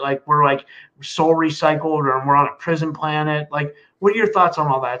that like we're like soul recycled, or we're on a prison planet? Like, what are your thoughts on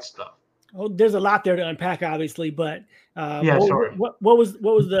all that stuff? Well, there's a lot there to unpack, obviously, but yeah, sorry. What was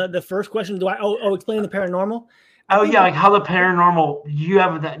the first question? Do I explain the paranormal? Oh yeah, like how the paranormal. Do you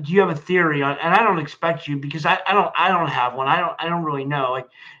have a theory on? And I don't expect you, because I don't have one. I don't really know like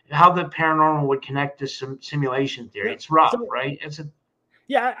how the paranormal would connect to some simulation theory. It's rough, right?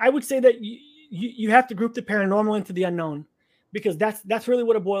 Yeah, I would say that you have to group the paranormal into the unknown, because that's really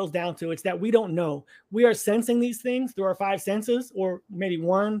what it boils down to. It's that we don't know. We are sensing these things through our 5 senses, or maybe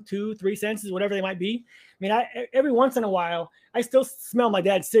 1, 2, 3 senses, whatever they might be. I mean, every once in a while, I still smell my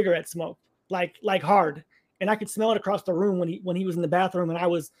dad's cigarette smoke, like hard. And I could smell it across the room when he was in the bathroom, and I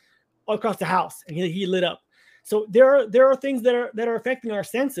was across the house, and he lit up. So there are things that are affecting our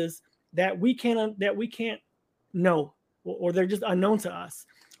senses that we can't know, or they're just unknown to us.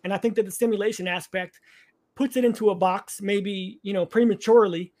 And I think that the simulation aspect puts it into a box, maybe,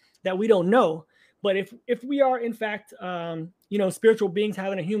 prematurely, that we don't know. But if we are in fact, spiritual beings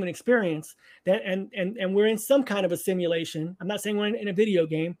having a human experience, that and we're in some kind of a simulation. I'm not saying we're in a video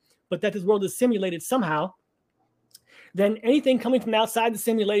game, but that this world is simulated somehow. Then anything coming from outside the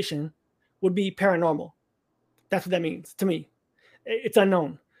simulation would be paranormal. That's what that means to me. It's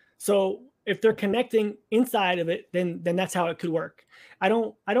unknown. So if they're connecting inside of it, then that's how it could work. I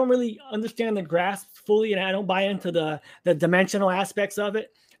don't really understand the grasp fully, and I don't buy into the dimensional aspects of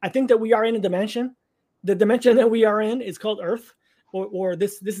it. I think that we are in a dimension. The dimension that we are in is called Earth, or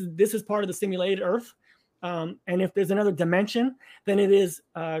this is part of the simulated Earth. And if there's another dimension, then it is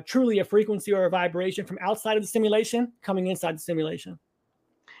truly a frequency or a vibration from outside of the simulation coming inside the simulation.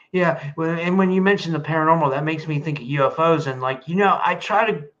 Yeah, and when you mentioned the paranormal, that makes me think of UFOs. And I try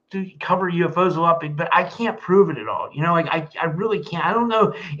to cover UFOs a lot, but I can't prove it at all. I really can't. I don't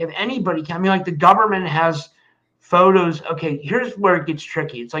know if anybody can. I mean, the government has photos. Okay, here's where it gets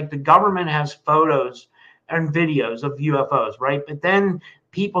tricky. It's like the government has photos and videos of UFOs, right? But then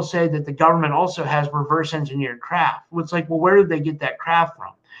people say that the government also has reverse engineered craft. It's like, well, where did they get that craft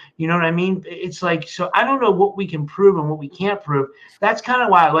from? You know what I mean? It's like, so I don't know what we can prove and what we can't prove. That's kind of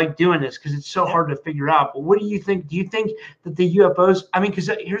why I like doing this, because it's so hard to figure out. But what do you think? Do you think that the UFOs, because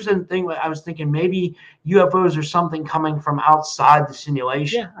here's the thing, I was thinking maybe UFOs are something coming from outside the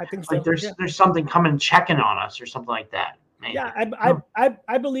simulation. Yeah, I think so. Like there's something coming checking on us or something like that. Maybe. Yeah,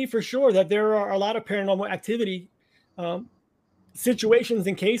 I believe for sure that there are a lot of paranormal activity situations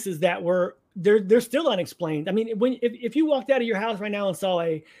and cases that were they're still unexplained. I mean, if you walked out of your house right now and saw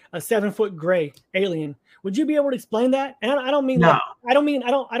a 7-foot gray alien, would you be able to explain that? And I don't mean I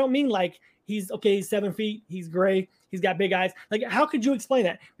don't mean like he's 7 feet, he's gray, he's got big eyes. Like, how could you explain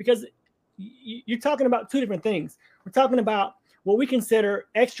that? Because you're talking about two different things. We're talking about what we consider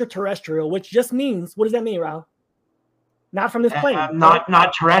extraterrestrial, which just means, what does that mean, Ralph? Not from this plane.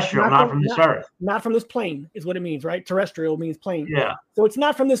 Not terrestrial, not from this earth. Not from this plane is what it means, right? Terrestrial means plane. Yeah. So it's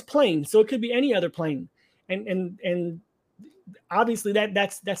not from this plane. So it could be any other plane. And obviously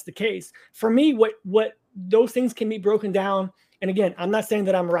that's the case. For me, what those things can be broken down. And again, I'm not saying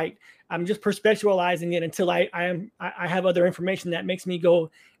that I'm right. I'm just perspectualizing it until I have other information that makes me go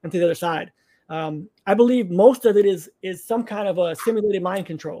into the other side. I believe most of it is some kind of a simulated mind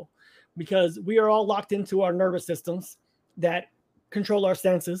control, because we are all locked into our nervous systems that control our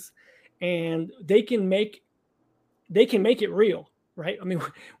senses, and they can make it real, right? I mean,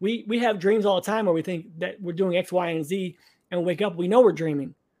 we have dreams all the time where we think that we're doing X, Y, and Z, and wake up, we know we're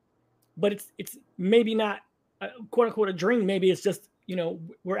dreaming, but it's maybe not quote unquote a dream. Maybe it's just,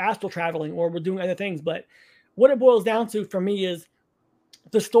 we're astral traveling or we're doing other things. But what it boils down to for me is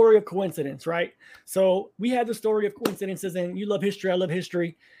the story of coincidence, right? So we have the story of coincidences, and you love history. I love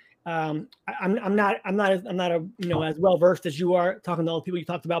history. I'm not as well versed as you are talking to all the people you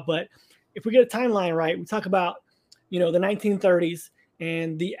talked about, but if we get a timeline right, we talk about, the 1930s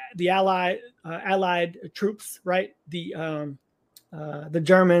and the allied troops, right? The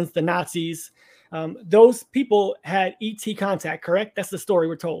Germans, the Nazis, those people had ET contact, correct? That's the story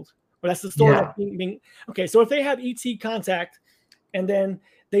we're told. Or that's the story that's being okay. So if they have ET contact and then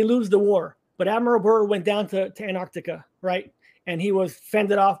they lose the war, but Admiral Byrd went down to Antarctica, right? And he was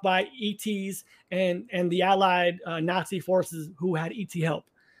fended off by ETs and the Allied Nazi forces who had ET help.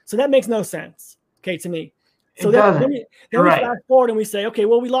 So that makes no sense, okay, to me. So then we fast forward and we say, okay,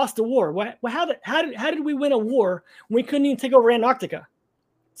 well, we lost the war. How did we win a war when we couldn't even take over Antarctica?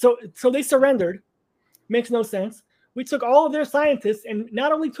 So they surrendered. Makes no sense. We took all of their scientists, and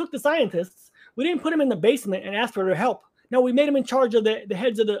not only took the scientists, we didn't put them in the basement and ask for their help. No, we made them in charge of the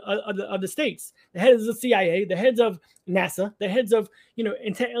heads of the states, the heads of the CIA, the heads of NASA, the heads of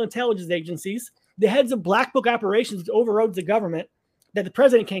intelligence agencies, the heads of black book operations, which overrides the government that the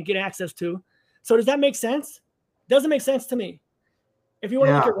president can't get access to. So does that make sense? Doesn't make sense to me. If you want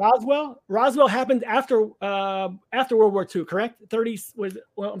to look at Roswell happened after World War II, correct? 30s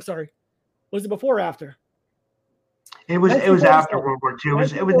was it before or after? It was after World War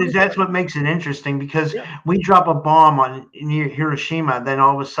II. That's what makes it interesting, because we drop a bomb near Hiroshima, then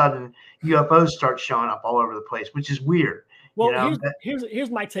all of a sudden UFOs start showing up all over the place, which is weird. Well,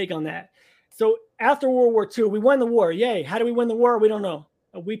 here's my take on that. So after World War II, we won the war. Yay. How do we win the war? We don't know.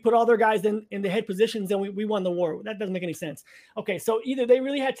 We put all their guys in the head positions and we won the war. That doesn't make any sense. Okay, so either they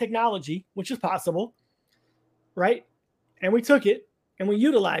really had technology, which is possible, right? And we took it and we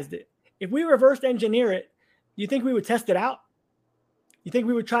utilized it. If we reverse engineer it, you think we would test it out? You think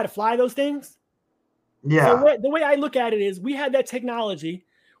we would try to fly those things? Yeah. So the way I look at it is, we had that technology.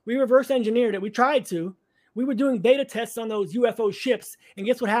 We reverse engineered it. We tried to. We were doing beta tests on those UFO ships. And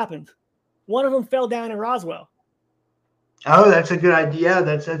guess what happened? One of them fell down in Roswell. Oh, that's a good idea.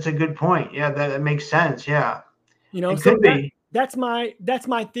 That's a good point. Yeah, that makes sense. Yeah. You know, It so could be. that's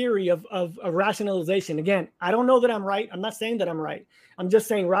my theory of rationalization. Again, I don't know that I'm right. I'm not saying that I'm right. I'm just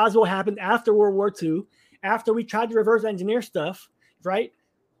saying Roswell happened after World War II, after we tried to reverse engineer stuff, right?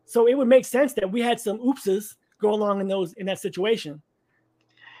 So it would make sense that we had some oopses go along in that situation.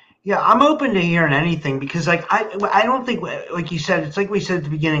 Yeah, I'm open to hearing anything because, like, I don't think, like you said, it's like we said at the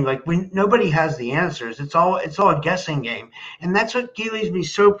beginning, like nobody has the answers. It's all a guessing game, and that's what leaves me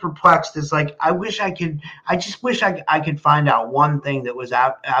so perplexed. Is like I just wish I could find out one thing that was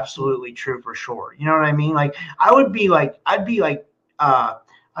absolutely true for sure. You know what I mean? Like I'd be like, I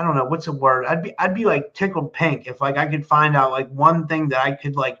don't know what's the word. I'd be like tickled pink if like I could find out like one thing that I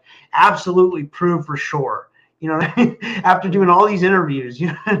could like absolutely prove for sure. You know, after doing all these interviews, you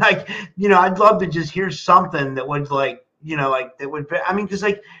know, like, you know, I'd love to just hear something that would like, you know, like that would, I mean, because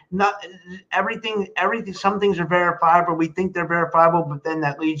like not everything, some things are verifiable. We think they're verifiable, but then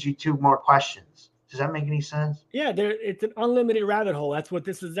that leads you to more questions. Does that make any sense? Yeah, it's an unlimited rabbit hole. That's what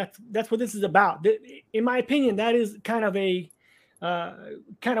this is. That's what this is about. In my opinion, that is kind of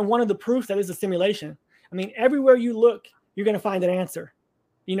one of the proofs that is a simulation. I mean, everywhere you look, you're going to find an answer.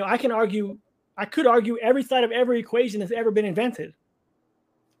 You know, I could argue every side of every equation that's ever been invented.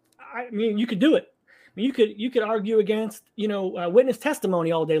 I mean, you could do it. I mean, you could argue against, you know, witness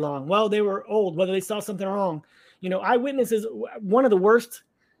testimony all day long. Well, they were old, whether they saw something wrong. You know, eyewitness is one of the worst,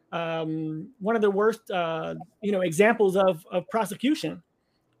 you know, examples of prosecution.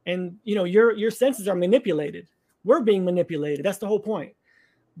 And, you know, your senses are manipulated. We're being manipulated. That's the whole point.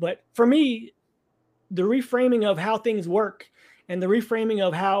 But for me, the reframing of how things work and the reframing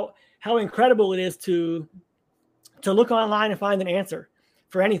of how incredible it is to look online and find an answer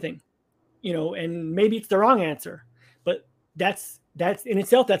for anything, you know, and maybe it's the wrong answer, but that's in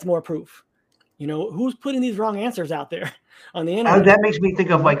itself, that's more proof. You know, who's putting these wrong answers out there on the internet? That makes me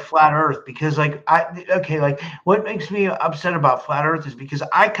think of like flat Earth because like like what makes me upset about flat Earth is because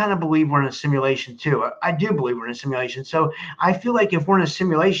I kind of believe we're in a simulation too. I do believe we're in a simulation. So I feel like if we're in a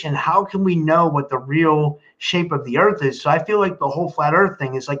simulation, how can we know what the real shape of the Earth is? So I feel like the whole flat Earth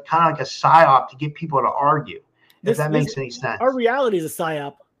thing is like kind of like a psyop to get people to argue. If that makes any sense. Our reality is a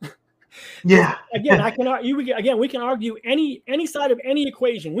psyop. Yeah. Again, we can argue any side of any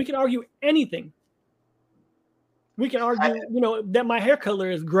equation. We can argue anything. We can argue, you know, that my hair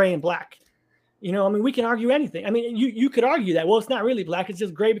color is gray and black. You know, I mean, we can argue anything. I mean, you could argue that. Well, it's not really black. It's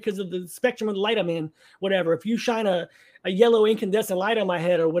just gray because of the spectrum of the light I'm in, whatever. If you shine a yellow incandescent light on my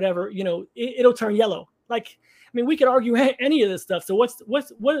head or whatever, you know, it'll turn yellow. Like, I mean, we could argue any of this stuff. So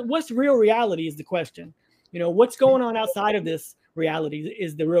what's real reality is the question. You know, what's going on outside of this reality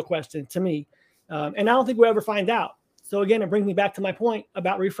is the real question to me. And I don't think we'll ever find out. So again, it brings me back to my point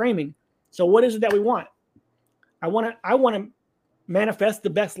about reframing. So what is it that we want? I want to manifest the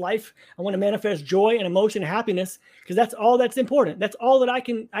best life. I want to manifest joy and emotion and happiness because that's all that's important. That's all that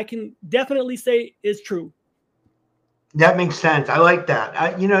I can definitely say is true. That makes sense. I like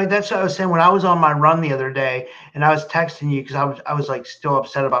that. You know, that's what I was saying when I was on my run the other day and I was texting you because I was like still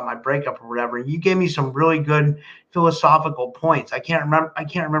upset about my breakup or whatever. You gave me some really good philosophical points. I can't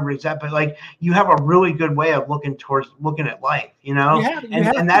remember exactly, but like you have a really good way of looking at life, you know,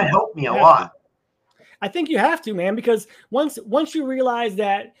 and that helped me a lot. I think you have to, man, because once you realize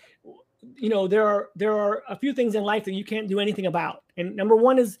that, you know, there are a few things in life that you can't do anything about. And number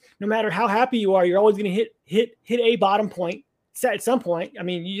one is no matter how happy you are, you're always going to hit a bottom point at some point. I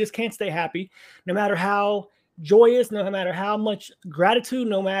mean, you just can't stay happy no matter how joyous, no matter how much gratitude,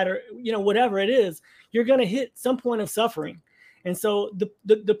 no matter, you know, whatever it is, you're going to hit some point of suffering. And so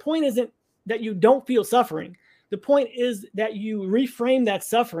the point isn't that you don't feel suffering. The point is that you reframe that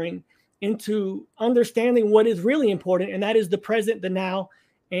suffering into understanding what is really important. And that is the present, the now,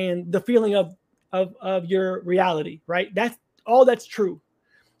 and the feeling of your reality, right? That's all that's true.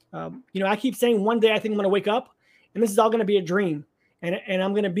 You know, I keep saying one day I think I'm going to wake up and this is all going to be a dream. And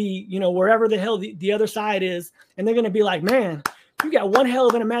I'm going to be, you know, wherever the hell the other side is. And they're going to be like, man, you got one hell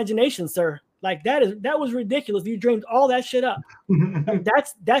of an imagination, sir. Like that was ridiculous. You dreamed all that shit up.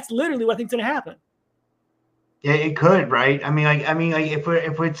 That's literally what I think's going to happen. Yeah, it could, right? I mean, like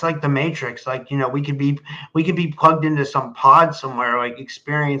if it's like the Matrix, like, you know, we could be plugged into some pod somewhere, like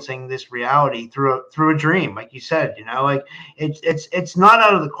experiencing this reality through a dream, like you said, you know, like it's not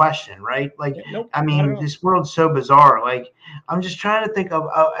out of the question, right? Like, nope, I mean, this world's so bizarre. Like, I'm just trying to think of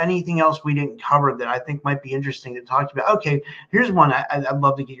anything else we didn't cover that I think might be interesting to talk about. Okay, here's one I'd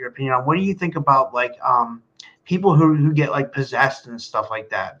love to get your opinion on. What do you think about like people who get like possessed and stuff like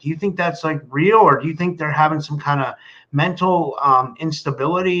that. Do you think that's like real, or do you think they're having some kind of mental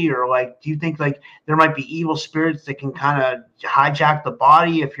instability, or like do you think like there might be evil spirits that can kind of hijack the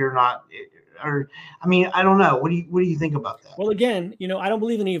body if you're not, or I mean, I don't know. What do you think about that? Well, again, I don't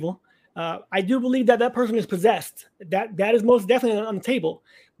believe in evil. I do believe that that person is possessed. That is most definitely on the table.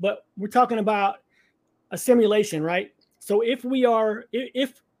 But we're talking about a simulation, right? So if we are,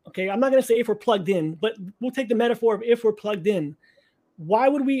 okay, I'm not going to say if we're plugged in, but we'll take the metaphor of if we're plugged in. Why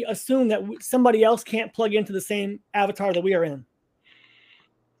would we assume that somebody else can't plug into the same avatar that we are in?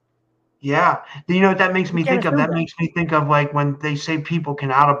 Yeah. You know what that makes me think of? That makes me think of like when they say people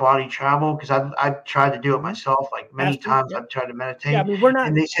can out of body travel, because I've tried to do it myself, like many times. I've tried to meditate. Yeah, I mean, we're not,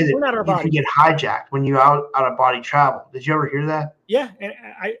 and they say that we're not our you body. can get hijacked when you out of body travel. Did you ever hear that? Yeah, and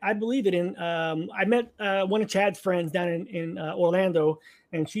I believe it. In I met one of Chad's friends down in Orlando,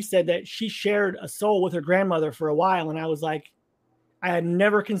 and she said that she shared a soul with her grandmother for a while, and I was like, I had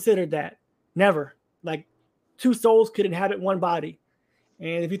never considered that. Never. Like, two souls could inhabit one body.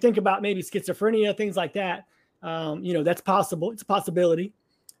 And if you think about maybe schizophrenia, things like that, that's possible. It's a possibility.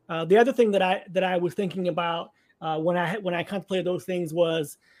 The other thing that I was thinking about when I contemplated those things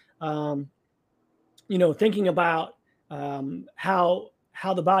was, thinking about how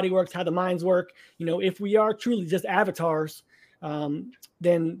the body works, how the minds work. If we are truly just avatars, then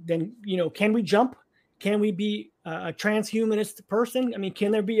can we jump? Can we be a transhumanist person? I mean,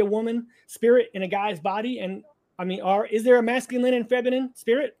 can there be a woman spirit in a guy's body? And I mean, is there a masculine and feminine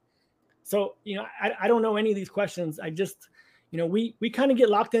spirit? So, I don't know any of these questions. I just, we kind of get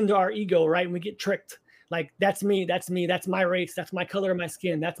locked into our ego, right? And we get tricked. Like, that's me, that's my race, that's my color of my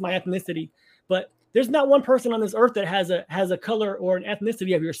skin, that's my ethnicity. But there's not one person on this earth that has a color or an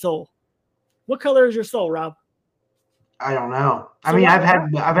ethnicity of your soul. What color is your soul, Rob? I don't know. So I mean, I've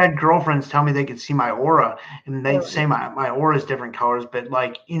had girlfriends tell me they could see my aura, and they say my aura is different colors, but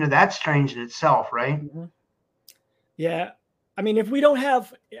like, that's strange in itself, right? Mm-hmm. Yeah. I mean, if we don't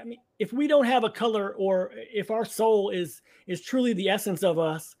have a color, or if our soul is truly the essence of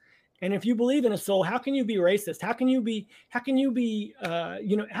us, and if you believe in a soul, how can you be racist? How can you be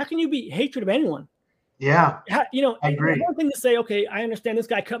hatred of anyone? Yeah. I agree. One thing to say, okay, I understand this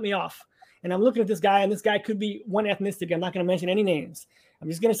guy cut me off, and I'm looking at this guy, and this guy could be one ethnicity. I'm not going to mention any names. I'm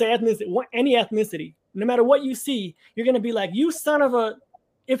just going to say ethnicity, any ethnicity. No matter what you see, you're going to be like, you son of a,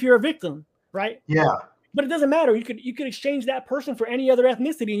 if you're a victim, right? Yeah. But it doesn't matter. You could exchange that person for any other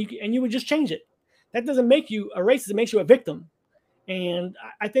ethnicity, and you would just change it. That doesn't make you a racist. It makes you a victim. And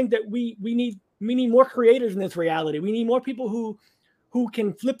I think that we need more creators in this reality. We need more people who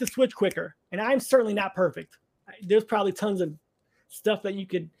can flip the switch quicker. And I'm certainly not perfect. There's probably tons of stuff that you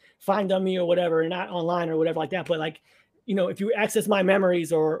could find on me or whatever, and not online or whatever like that. But like, if you access my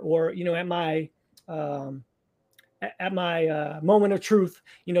memories or at my moment of truth,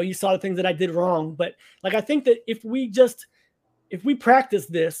 you saw the things that I did wrong. But like, I think that if we practice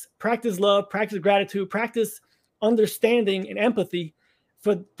love, practice gratitude, practice understanding and empathy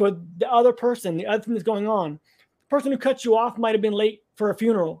for the other person, the other thing that's going on. The person who cut you off might have been late for a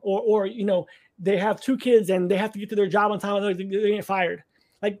funeral, or they have 2 kids and they have to get to their job on time, or they get fired.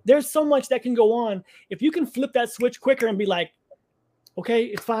 Like, there's so much that can go on. If you can flip that switch quicker and be like, okay,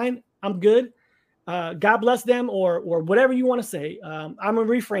 it's fine, I'm good. God bless them, or whatever you want to say. I'm going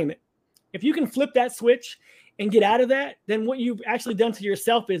to reframe it. If you can flip that switch and get out of that, then what you've actually done to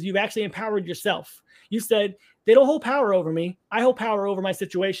yourself is you've actually empowered yourself. You said, they don't hold power over me. I hold power over my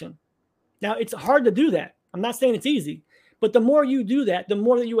situation. Now, it's hard to do that. I'm not saying it's easy, but the more you do that, the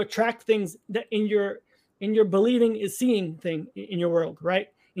more that you attract things that in your believing is seeing thing in your world, right?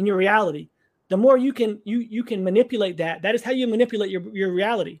 In your reality, the more you can manipulate that. That is how you manipulate your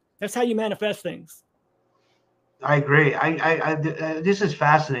reality. That's how you manifest things. I agree. This is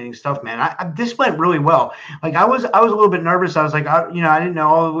fascinating stuff, man. This went really well. Like, I was a little bit nervous. I was like, I didn't know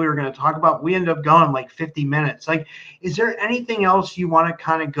all we were going to talk about. We ended up going like 50 minutes. Like, is there anything else you want to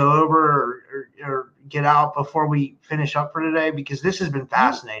kind of go over or get out before we finish up for today? Because this has been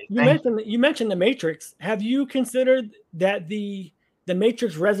fascinating. You mentioned the Matrix. Have you considered that the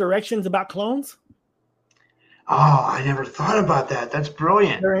Matrix Resurrections about clones? Oh, I never thought about that. That's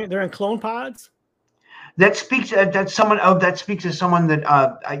brilliant. They're in clone pods. That speaks to someone that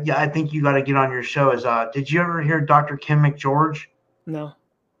I think you got to get on your show. Did you ever hear Dr. Kim McGeorge? No.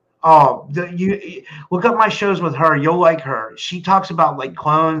 Oh, you look up my shows with her. You'll like her. She talks about like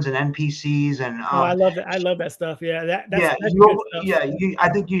clones and NPCs and. I love that. I love that stuff. Yeah, that's I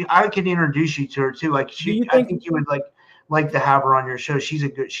think I could introduce you to her too. Like, I think you would like to have her on your show. She's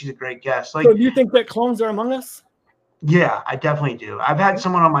a great guest. Like, so do you think that clones are among us? Yeah, I definitely do. I've had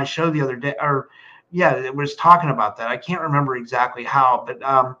someone on my show the other day, or yeah, it was talking about that. I can't remember exactly how, but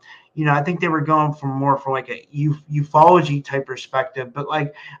I think they were going for more for like a ufology type perspective. But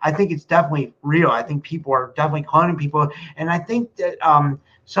like, I think it's definitely real. I think people are definitely cloning people, and I think that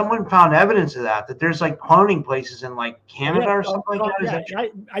someone found evidence of that. That there's like cloning places in like Canada or something like that. Is that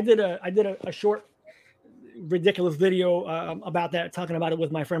true? I did a short ridiculous video about that, talking about it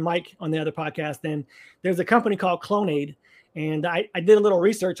with my friend Mike on the other podcast. And there's a company called Clonaid, and I did a little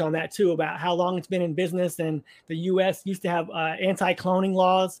research on that too, about how long it's been in business. And the U.S. used to have anti-cloning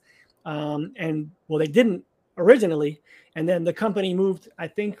laws, and well, they didn't originally. And then the company moved, I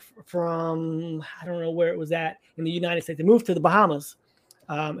think, from, I don't know where it was at in the United States. They moved to the Bahamas.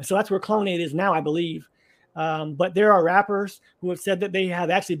 So that's where Clonaid is now, I believe. But there are rappers who have said that they have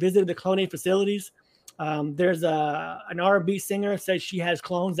actually visited the Clonaid facilities. There's an R&B singer says she has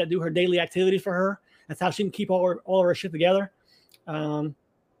clones that do her daily activities for her. That's how she can keep all her shit together.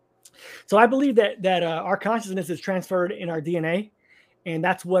 So I believe that our consciousness is transferred in our DNA, and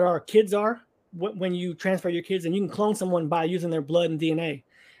that's what our kids are. When you transfer your kids, and you can clone someone by using their blood and DNA,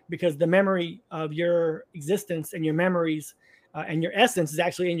 because the memory of your existence and your memories and your essence is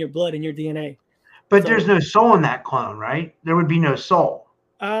actually in your blood and your DNA. But there's no soul in that clone, right? There would be no soul.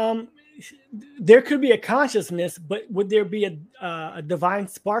 There could be a consciousness, but would there be a divine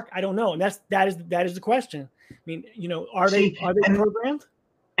spark? I don't know. And that is the question. I mean, are they programmed?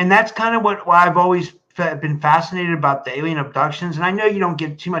 And that's kind of why I've always been fascinated about the alien abductions. And I know you don't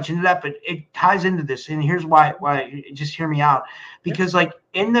get too much into that, but it ties into this. And here's why just hear me out. Because like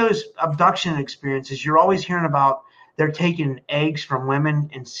in those abduction experiences, you're always hearing about they're taking eggs from women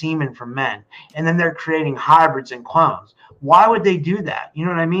and semen from men, and then they're creating hybrids and clones. Why would they do that? You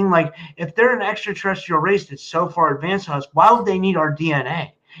know what I mean? Like, if they're an extraterrestrial race that's so far advanced on us, why would they need our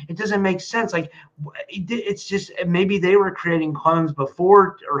DNA? It doesn't make sense. Like, it's just, maybe they were creating clones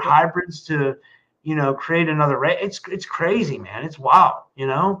before, or hybrids to, create another race. It's crazy, man. It's wild,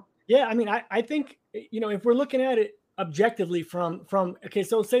 Yeah, I mean, I think, if we're looking at it objectively from okay,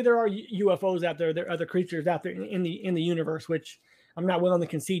 so say there are UFOs out there are other creatures out there in the universe, which I'm not willing to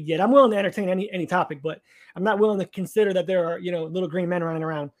concede yet. I'm willing to entertain any topic, but I'm not willing to consider that there are little green men running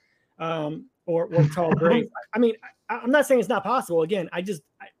around or tall grays. I mean, I'm not saying it's not possible. Again,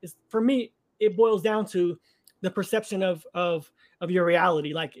 for me, it boils down to the perception of your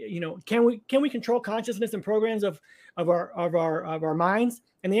reality. Like, can we control consciousness and programs of our minds?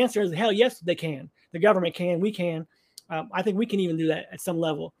 And the answer is hell yes, they can. The government can. We can. I think we can even do that at some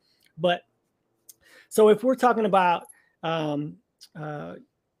level. But so if we're talking about, I'm sorry,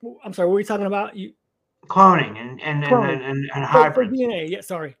 what were we talking about? Cloning and hybrids. For DNA, yeah,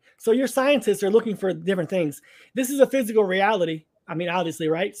 sorry. So your scientists are looking for different things. This is a physical reality. I mean, obviously,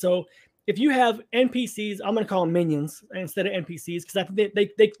 right? So if you have NPCs, I'm going to call them minions instead of NPCs, because I think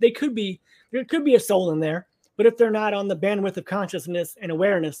they could be, there could be a soul in there. But if they're not on the bandwidth of consciousness and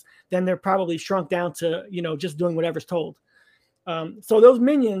awareness, then they're probably shrunk down to, just doing whatever's told. So those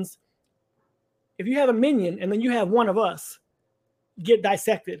minions, if you have a minion and then you have one of us get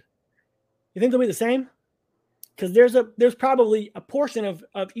dissected, you think they'll be the same? Because there's probably a portion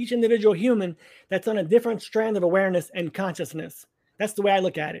of each individual human that's on a different strand of awareness and consciousness. That's the way I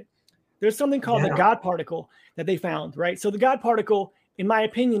look at it. There's something called the God particle that they found, right? So the God particle, in my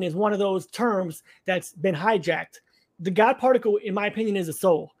opinion, is one of those terms that's been hijacked. The God particle, in my opinion, is a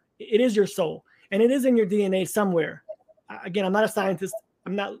soul. It is your soul, and it is in your DNA somewhere. Again, I'm not a scientist.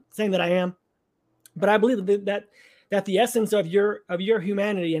 I'm not saying that I am, but I believe that the essence of your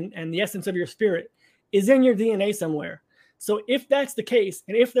humanity and the essence of your spirit is in your DNA somewhere. So if that's the case,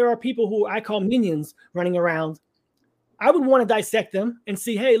 and if there are people who I call minions running around, I would want to dissect them and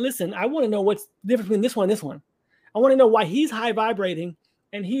see, hey, listen, I want to know what's the difference between this one and this one. I want to know why he's high vibrating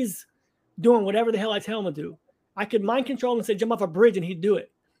and he's doing whatever the hell I tell him to do. I could mind control him and say, jump off a bridge, and he'd do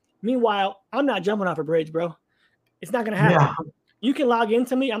it. Meanwhile, I'm not jumping off a bridge, bro. It's not going to happen. Yeah. You can log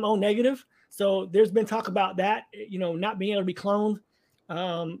into me. I'm O negative. So there's been talk about that, not being able to be cloned.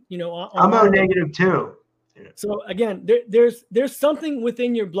 I'm O negative too. So again, there's something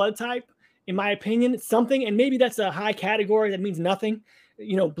within your blood type, in my opinion, something, and maybe that's a high category that means nothing,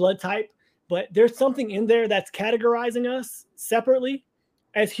 blood type. But there's something in there that's categorizing us separately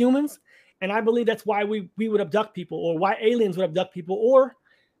as humans. And I believe that's why we would abduct people, or why aliens would abduct people.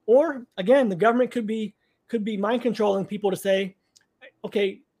 Or again, the government could be mind controlling people to say,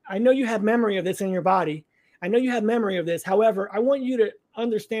 okay, I know you have memory of this in your body. I know you have memory of this. However, I want you to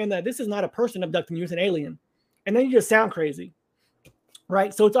understand that this is not a person abducting you, it's an alien. And then you just sound crazy.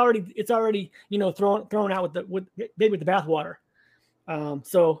 Right. So it's already, thrown out with the bathwater.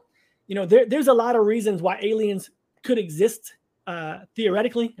 So there's a lot of reasons why aliens could exist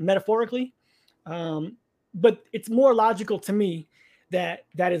theoretically and metaphorically. But it's more logical to me that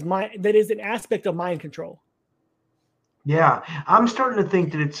is an aspect of mind control. Yeah, I'm starting to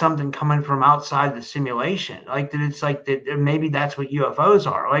think that it's something coming from outside the simulation, like that. It's like that maybe that's what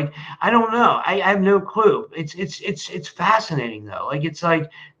UFOs are. Like I don't know. I have no clue. It's fascinating though. Like it's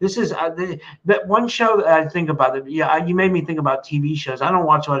like this is that one show that I think about. That yeah, you made me think about TV shows. I don't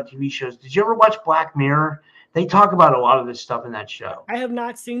watch a lot of TV shows. Did you ever watch Black Mirror? They talk about a lot of this stuff in that show. I have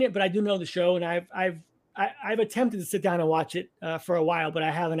not seen it, but I do know the show, and I've attempted to sit down and watch it for a while, but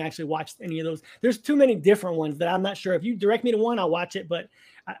I haven't actually watched any of those. There's too many different ones that I'm not sure. If you direct me to one, I'll watch it, but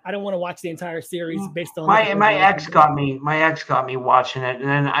I don't want to watch the entire series based on my ex got me. My ex got me watching it, and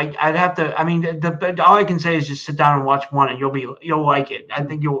then I'd have to. I mean, all I can say is just sit down and watch one, and you'll like it. I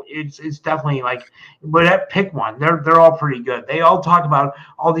think it's definitely like, but pick one. They're all pretty good. They all talk about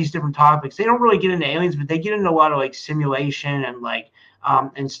all these different topics. They don't really get into aliens, but they get into a lot of like simulation and like.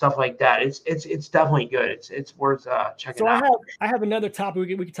 And stuff like that. It's definitely good. It's worth checking out. So I have another topic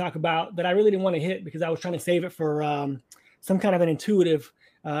we could talk about that I really didn't want to hit because I was trying to save it for some kind of an intuitive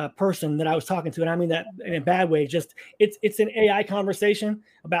person that I was talking to, and I mean that in a bad way. Just it's an AI conversation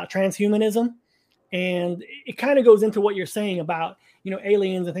about transhumanism, and it kind of goes into what you're saying about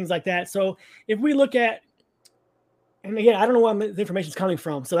aliens and things like that. So if we look at, and again, I don't know where the information is coming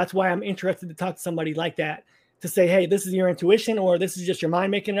from, so that's why I'm interested to talk to somebody like that. To say, hey, this is your intuition, or this is just your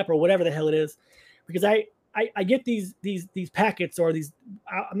mind making it up, or whatever the hell it is, because I get these packets, or these,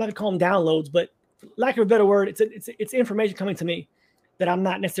 I'm not gonna call them downloads, but lack of a better word, it's information coming to me that I'm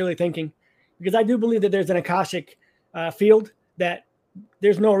not necessarily thinking, because I do believe that there's an Akashic field, that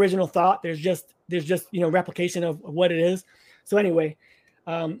there's no original thought, there's just replication of what it is. So anyway,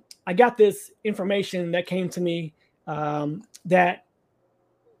 I got this information that came to me that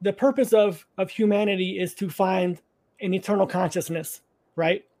the purpose of humanity is to find an eternal consciousness,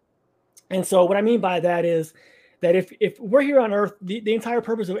 right? And so what I mean by that is that if we're here on Earth, the entire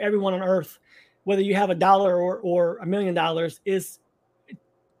purpose of everyone on Earth, whether you have $1 or $1 million, is,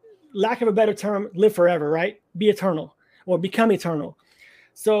 lack of a better term, live forever, right? Be eternal or become eternal.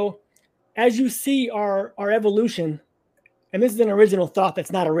 So as you see our evolution, and this is an original thought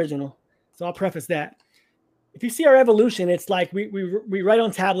that's not original, so I'll preface that. If you see our evolution, it's like we write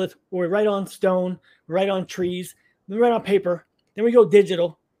on tablets, or we write on stone, we write on trees, we write on paper, then we go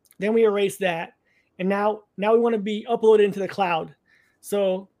digital, then we erase that, and now we want to be uploaded into the cloud.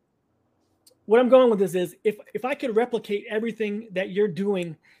 So what I'm going with this is, if I could replicate everything that you're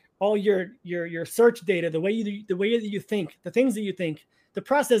doing, all your search data, the way that you think, the things that you think, the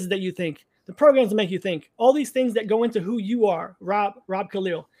processes that you think, the programs that make you think, all these things that go into who you are, Rob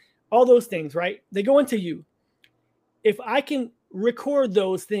Khalil, all those things, right? They go into you. If I can record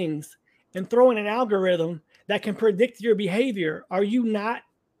those things and throw in an algorithm that can predict your behavior, are you not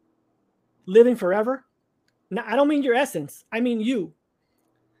living forever? Now, I don't mean your essence. I mean you.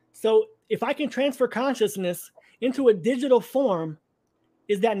 So if I can transfer consciousness into a digital form,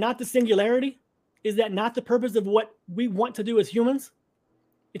 is that not the singularity? Is that not the purpose of what we want to do as humans?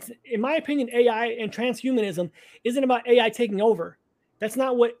 It's, in my opinion, AI and transhumanism isn't about AI taking over. That's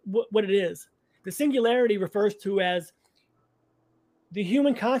not what it is. The singularity refers to as the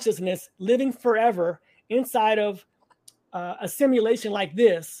human consciousness living forever inside of a simulation like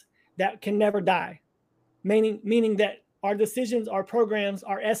this that can never die, meaning that our decisions, our programs,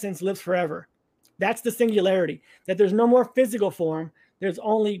 our essence lives forever. That's the singularity, that there's no more physical form, there's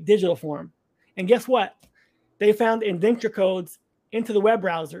only digital form. And guess what? They found indenture codes into the web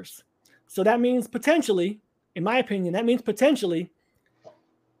browsers. So that means potentially, in my opinion,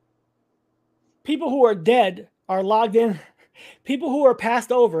 people who are dead are logged in. People who are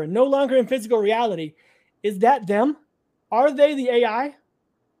passed over, no longer in physical reality, is that them? Are they the AI?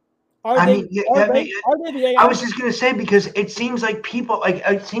 Are they the AI? I was just gonna say, because it seems like people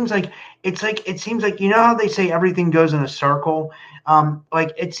it seems like how they say everything goes in a circle.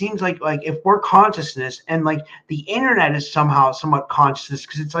 Like it seems like if we're consciousness, and like the internet is somewhat consciousness,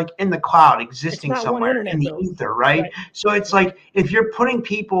 because it's like in the cloud, existing somewhere in the ether, right? So it's like if you're putting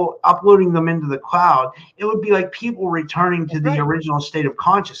people, uploading them into the cloud, it would be like people returning to the original state of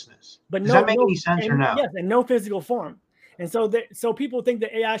consciousness. But does that make any sense or no? Yes, and no physical form. And so people think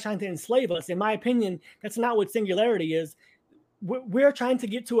that AI is trying to enslave us. In my opinion, that's not what singularity is. We're trying to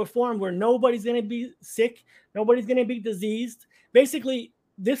get to a form where nobody's going to be sick, nobody's going to be diseased. Basically,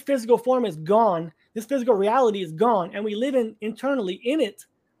 this physical form is gone. This physical reality is gone, and we live internally in it,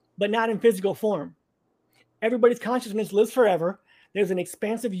 but not in physical form. Everybody's consciousness lives forever. There's an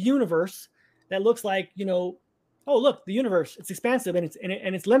expansive universe that looks like, oh, look, the universe. It's expansive, and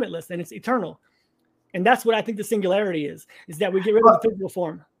it's limitless, and it's eternal. And that's what I think the singularity is that we get rid of the physical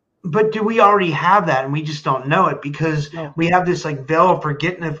form. But do we already have that and we just don't know it because No. we have this like veil of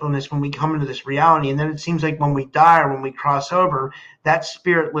forgetfulness when we come into this reality, and then it seems like when we die or when we cross over, that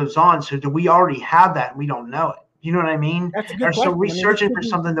spirit lives on. So do we already have that and we don't know it? You know what I mean? That's a good Or so question. we're I mean, this searching could for be,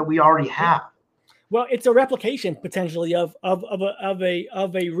 something that we already have. well, it's a replication potentially of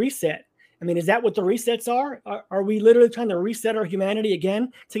a reset. I mean, is that what the resets are? Are we literally trying to reset our humanity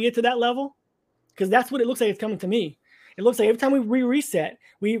again to get to that level? Because that's what it looks like it's coming to me. It looks like every time we reset,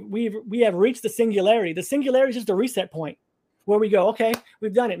 we have reached the singularity. The singularity is just a reset point where we go, okay,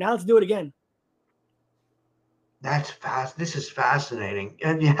 we've done it. Now let's do it again. That's fast. This is fascinating.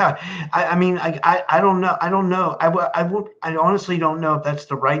 And yeah, I mean, I don't know. I don't know. I honestly don't know if that's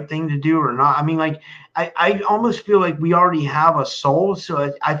the right thing to do or not. I mean, like, I almost feel like we already have a soul.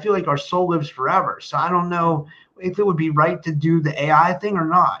 So I feel like our soul lives forever. So I don't know if it would be right to do the AI thing or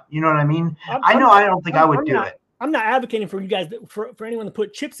not. You know what I mean? I don't think I would do it. I'm not advocating for you guys for anyone to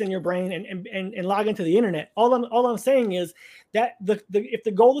put chips in your brain and log into the internet. All I'm saying is that if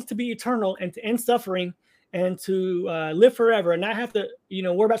the goal is to be eternal and to end suffering and to live forever and not have to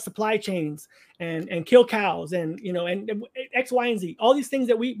worry about supply chains and kill cows and and X, Y, and Z, all these things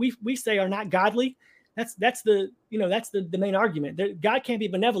that we say are not godly. That's the main argument. God can't be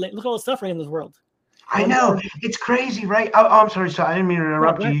benevolent. Look at all the suffering in this world. I know it's crazy, right? I'm sorry, so I didn't mean to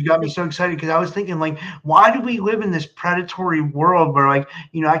interrupt you. You got me so excited because I was thinking, like, why do we live in this predatory world where, like,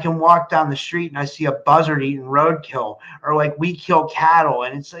 I can walk down the street and I see a buzzard eating roadkill, or like we kill cattle,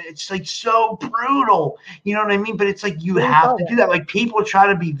 and it's like so brutal. You know what I mean? But it's like you have to do that. Like, people try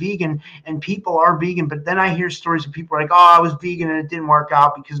to be vegan, and people are vegan, but then I hear stories of people like, oh, I was vegan and it didn't work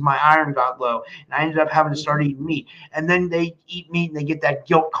out because my iron got low, and I ended up having to start eating meat. And then they eat meat and they get that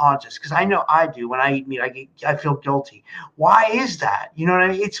guilt conscious, because I know I do when I eat meat. I feel guilty. Why is that? You know what I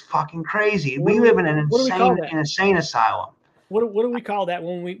mean? It's fucking crazy. We live in an insane asylum. What do we call that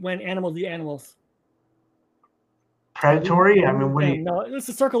when animals eat animals? Predatory? I mean, no, it's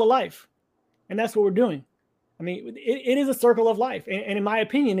a circle of life, and that's what we're doing. I mean, it is a circle of life, and in my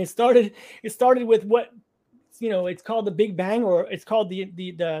opinion, it started with what it's called the Big Bang, or it's called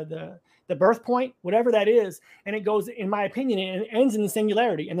the birth point, whatever that is, and it goes, in my opinion, and it ends in the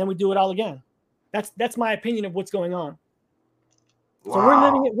singularity, and then we do it all again. That's my opinion of what's going on.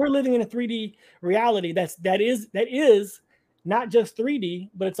 Wow. So we're living in a 3D reality that is not just 3D,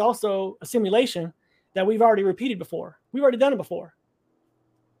 but it's also a simulation that we've already repeated before. We've already done it before.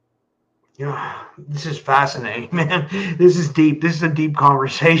 Yeah, this is fascinating, man. This is deep. This is a deep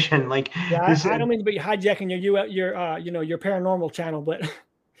conversation. Like, yeah, I don't mean to be hijacking your paranormal channel, but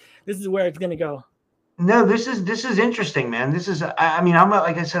this is where it's going to go. No, this is interesting, man. This is, I mean,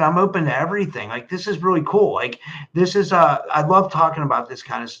 like I said, I'm open to everything. Like, this is really cool. Like, this is, I love talking about this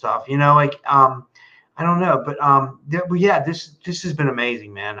kind of stuff, like, I don't know, but, yeah, this has been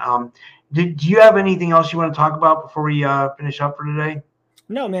amazing, man. Do you have anything else you want to talk about before we, finish up for today?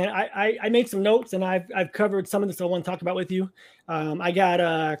 No, man, I made some notes, and I've covered some of this I want to talk about with you. I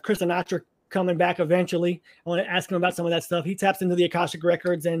got, Chris Sinatra coming back eventually. I want to ask him about some of that stuff. He taps into the Akashic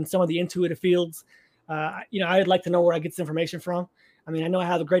records and some of the intuitive fields. I'd like to know where I get this information from. I mean, I know I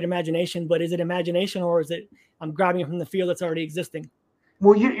have a great imagination, but is it imagination, or is it I'm grabbing it from the field that's already existing?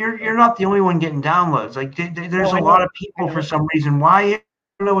 Well, you're not the only one getting downloads. Like, there's a lot of people for some reason. Why? I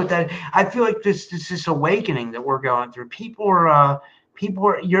don't know what that. I feel like this awakening that we're going through. People are.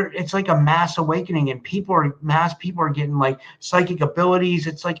 It's like a mass awakening, and people are getting like psychic abilities.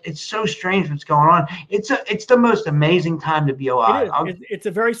 It's like, it's so strange what's going on. It's the most amazing time to be alive. It's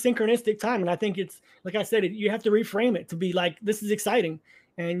a very synchronistic time, and I think it's, like I said, you have to reframe it to be like, this is exciting.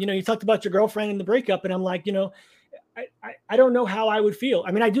 And you talked about your girlfriend and the breakup, and I'm like, I don't know how I would feel.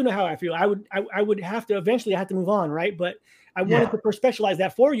 I mean, I do know how I feel. I would have to eventually have to move on, right? But I wanted to perspectualize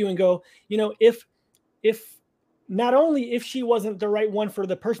that for you and go, if not only if she wasn't the right one for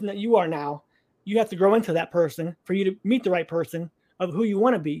the person that you are now, you have to grow into that person for you to meet the right person of who you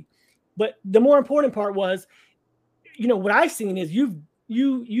want to be. But the more important part was, what I've seen is you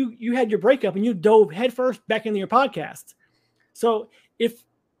had your breakup and you dove headfirst back into your podcast. So if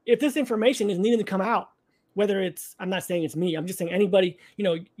this information is needing to come out, whether it's, I'm not saying it's me, I'm just saying anybody,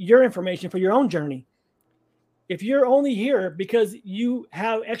 your information for your own journey. If you're only here because you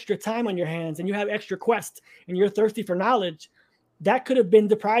have extra time on your hands and you have extra quests and you're thirsty for knowledge, that could have been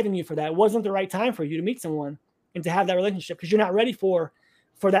depriving you for that. It wasn't the right time for you to meet someone and to have that relationship because you're not ready for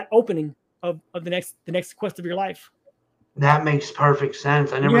that opening of the next quest of your life. That makes perfect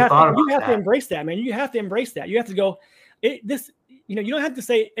sense. I never thought about that. You have to embrace that, man. You have to embrace that. You have to go, you don't have to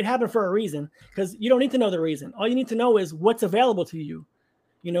say it happened for a reason, because you don't need to know the reason. All you need to know is what's available to you.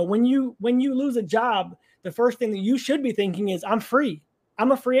 When you lose a job, the first thing that you should be thinking is, I'm free.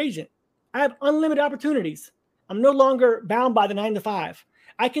 I'm a free agent. I have unlimited opportunities. I'm no longer bound by the 9 to 5.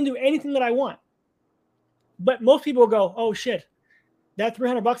 I can do anything that I want. But most people go, oh shit, that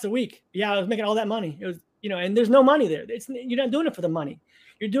 $300 a week. Yeah, I was making all that money. It was, and there's no money there. You're not doing it for the money.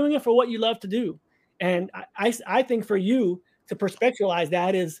 You're doing it for what you love to do. And I think for you to perspectualize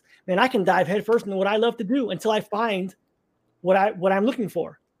that is, man, I can dive headfirst into what I love to do until I find what I'm looking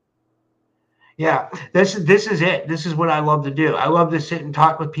for. Yeah, this is it. This is what I love to do. I love to sit and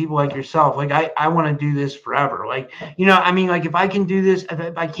talk with people like yourself. Like I want to do this forever. Like, I mean, like if I can do this,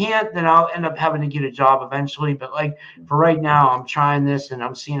 if I can't, then I'll end up having to get a job eventually. But like for right now, I'm trying this and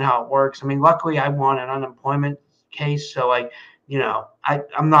I'm seeing how it works. I mean, luckily I won an unemployment case. So like,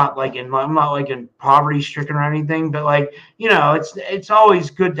 I'm not like in poverty stricken or anything, but like, it's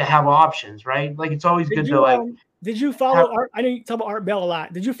always good to have options, right? Like it's always good to like. Did you follow Art? I know you talk about Art Bell a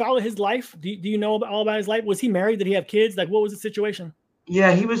lot. Did you follow his life? Do you know all about his life? Was he married? Did he have kids? Like, what was the situation?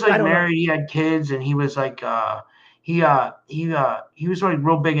 Yeah, he was like married. He had kids, and he was like, he was like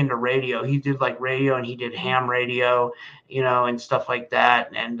real big into radio. He did like radio, and he did ham radio, and stuff like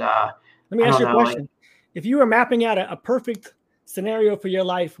that. And let me ask you a question: if you were mapping out a perfect scenario for your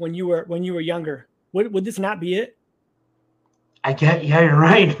life when you were younger, would this not be it? Yeah, you're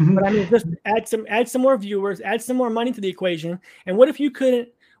right. But I mean, just add some more viewers, add some more money to the equation. And what if you couldn't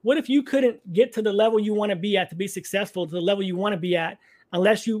get to the level you want to be at to be successful, to the level you want to be at,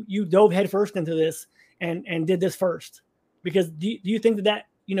 unless you dove headfirst into this and did this first? Because do you think that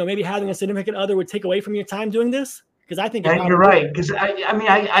maybe having a significant other would take away from your time doing this? Because I think you're right. Because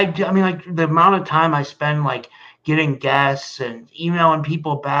I mean, like the amount of time I spend like getting guests and emailing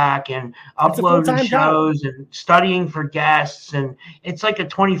people back and uploading shows and studying for guests, and it's like a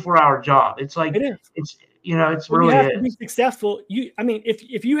 24-hour job. It's like it's really you have to be successful. If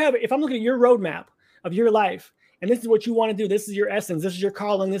I'm looking at your roadmap of your life and this is what you want to do, this is your essence, this is your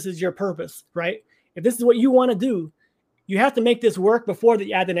calling, this is your purpose, right? If this is what you want to do, you have to make this work before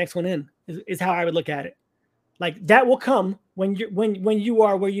you add the next one in. Is how I would look at it. Like that will come when you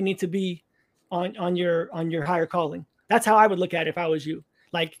are where you need to be on your higher calling. That's how I would look at it if I was you.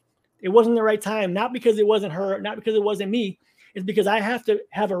 Like it wasn't the right time, not because it wasn't her, not because it wasn't me. It's because I have to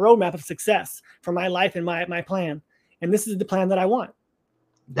have a roadmap of success for my life and my plan. And this is the plan that I want.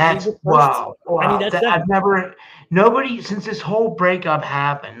 That's wow. I've never, nobody since this whole breakup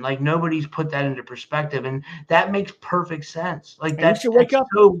happened, like nobody's put that into perspective, and that makes perfect sense. Like that, you should wake up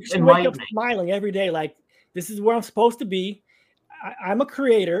smiling every day. Like this is where I'm supposed to be. I'm a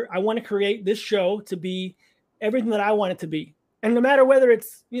creator. I want to create this show to be everything that I want it to be. And no matter whether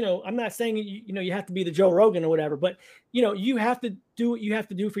it's, I'm not saying, you have to be the Joe Rogan or whatever, but, you have to do what you have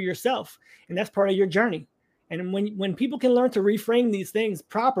to do for yourself. And that's part of your journey. And when people can learn to reframe these things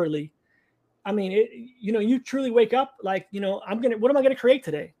properly, I mean, you truly wake up like, what am I going to create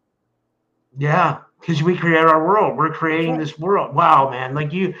today? Yeah. Because we create our world. We're creating this world. Wow, man.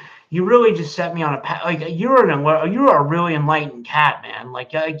 Like you really just set me on a path. Like you're a really enlightened cat, man.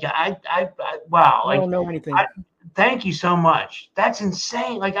 Like I wow. I don't know anything. Thank you so much. That's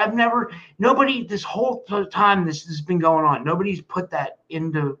insane. Like nobody this whole time this has been going on, nobody's put that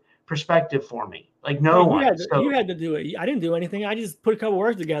into perspective for me. Like no one. You had to do it. I didn't do anything. I just put a couple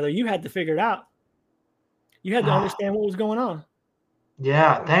words together. You had to figure it out. You had to understand what was going on.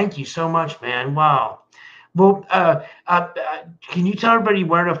 Yeah, thank you so much, man. Wow. Well, can you tell everybody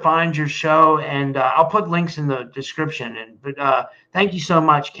where to find your show? And I'll put links in the description. But thank you so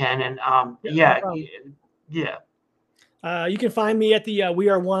much, Ken. And yeah. You can find me at the We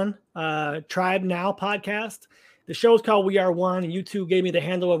Are One Tribe Now podcast. The show is called We Are One, and YouTube gave me the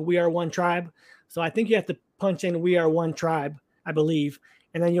handle of We Are One Tribe. So I think you have to punch in We Are One Tribe, I believe,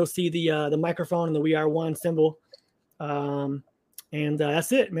 and then you'll see the microphone and the We Are One symbol. And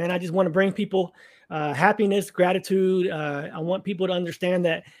that's it, man. I just want to bring people happiness, gratitude. I want people to understand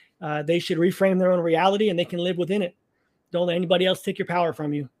that they should reframe their own reality and they can live within it. Don't let anybody else take your power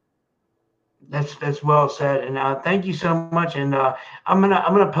from you. That's well said. And thank you so much. And I'm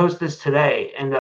gonna post this today. And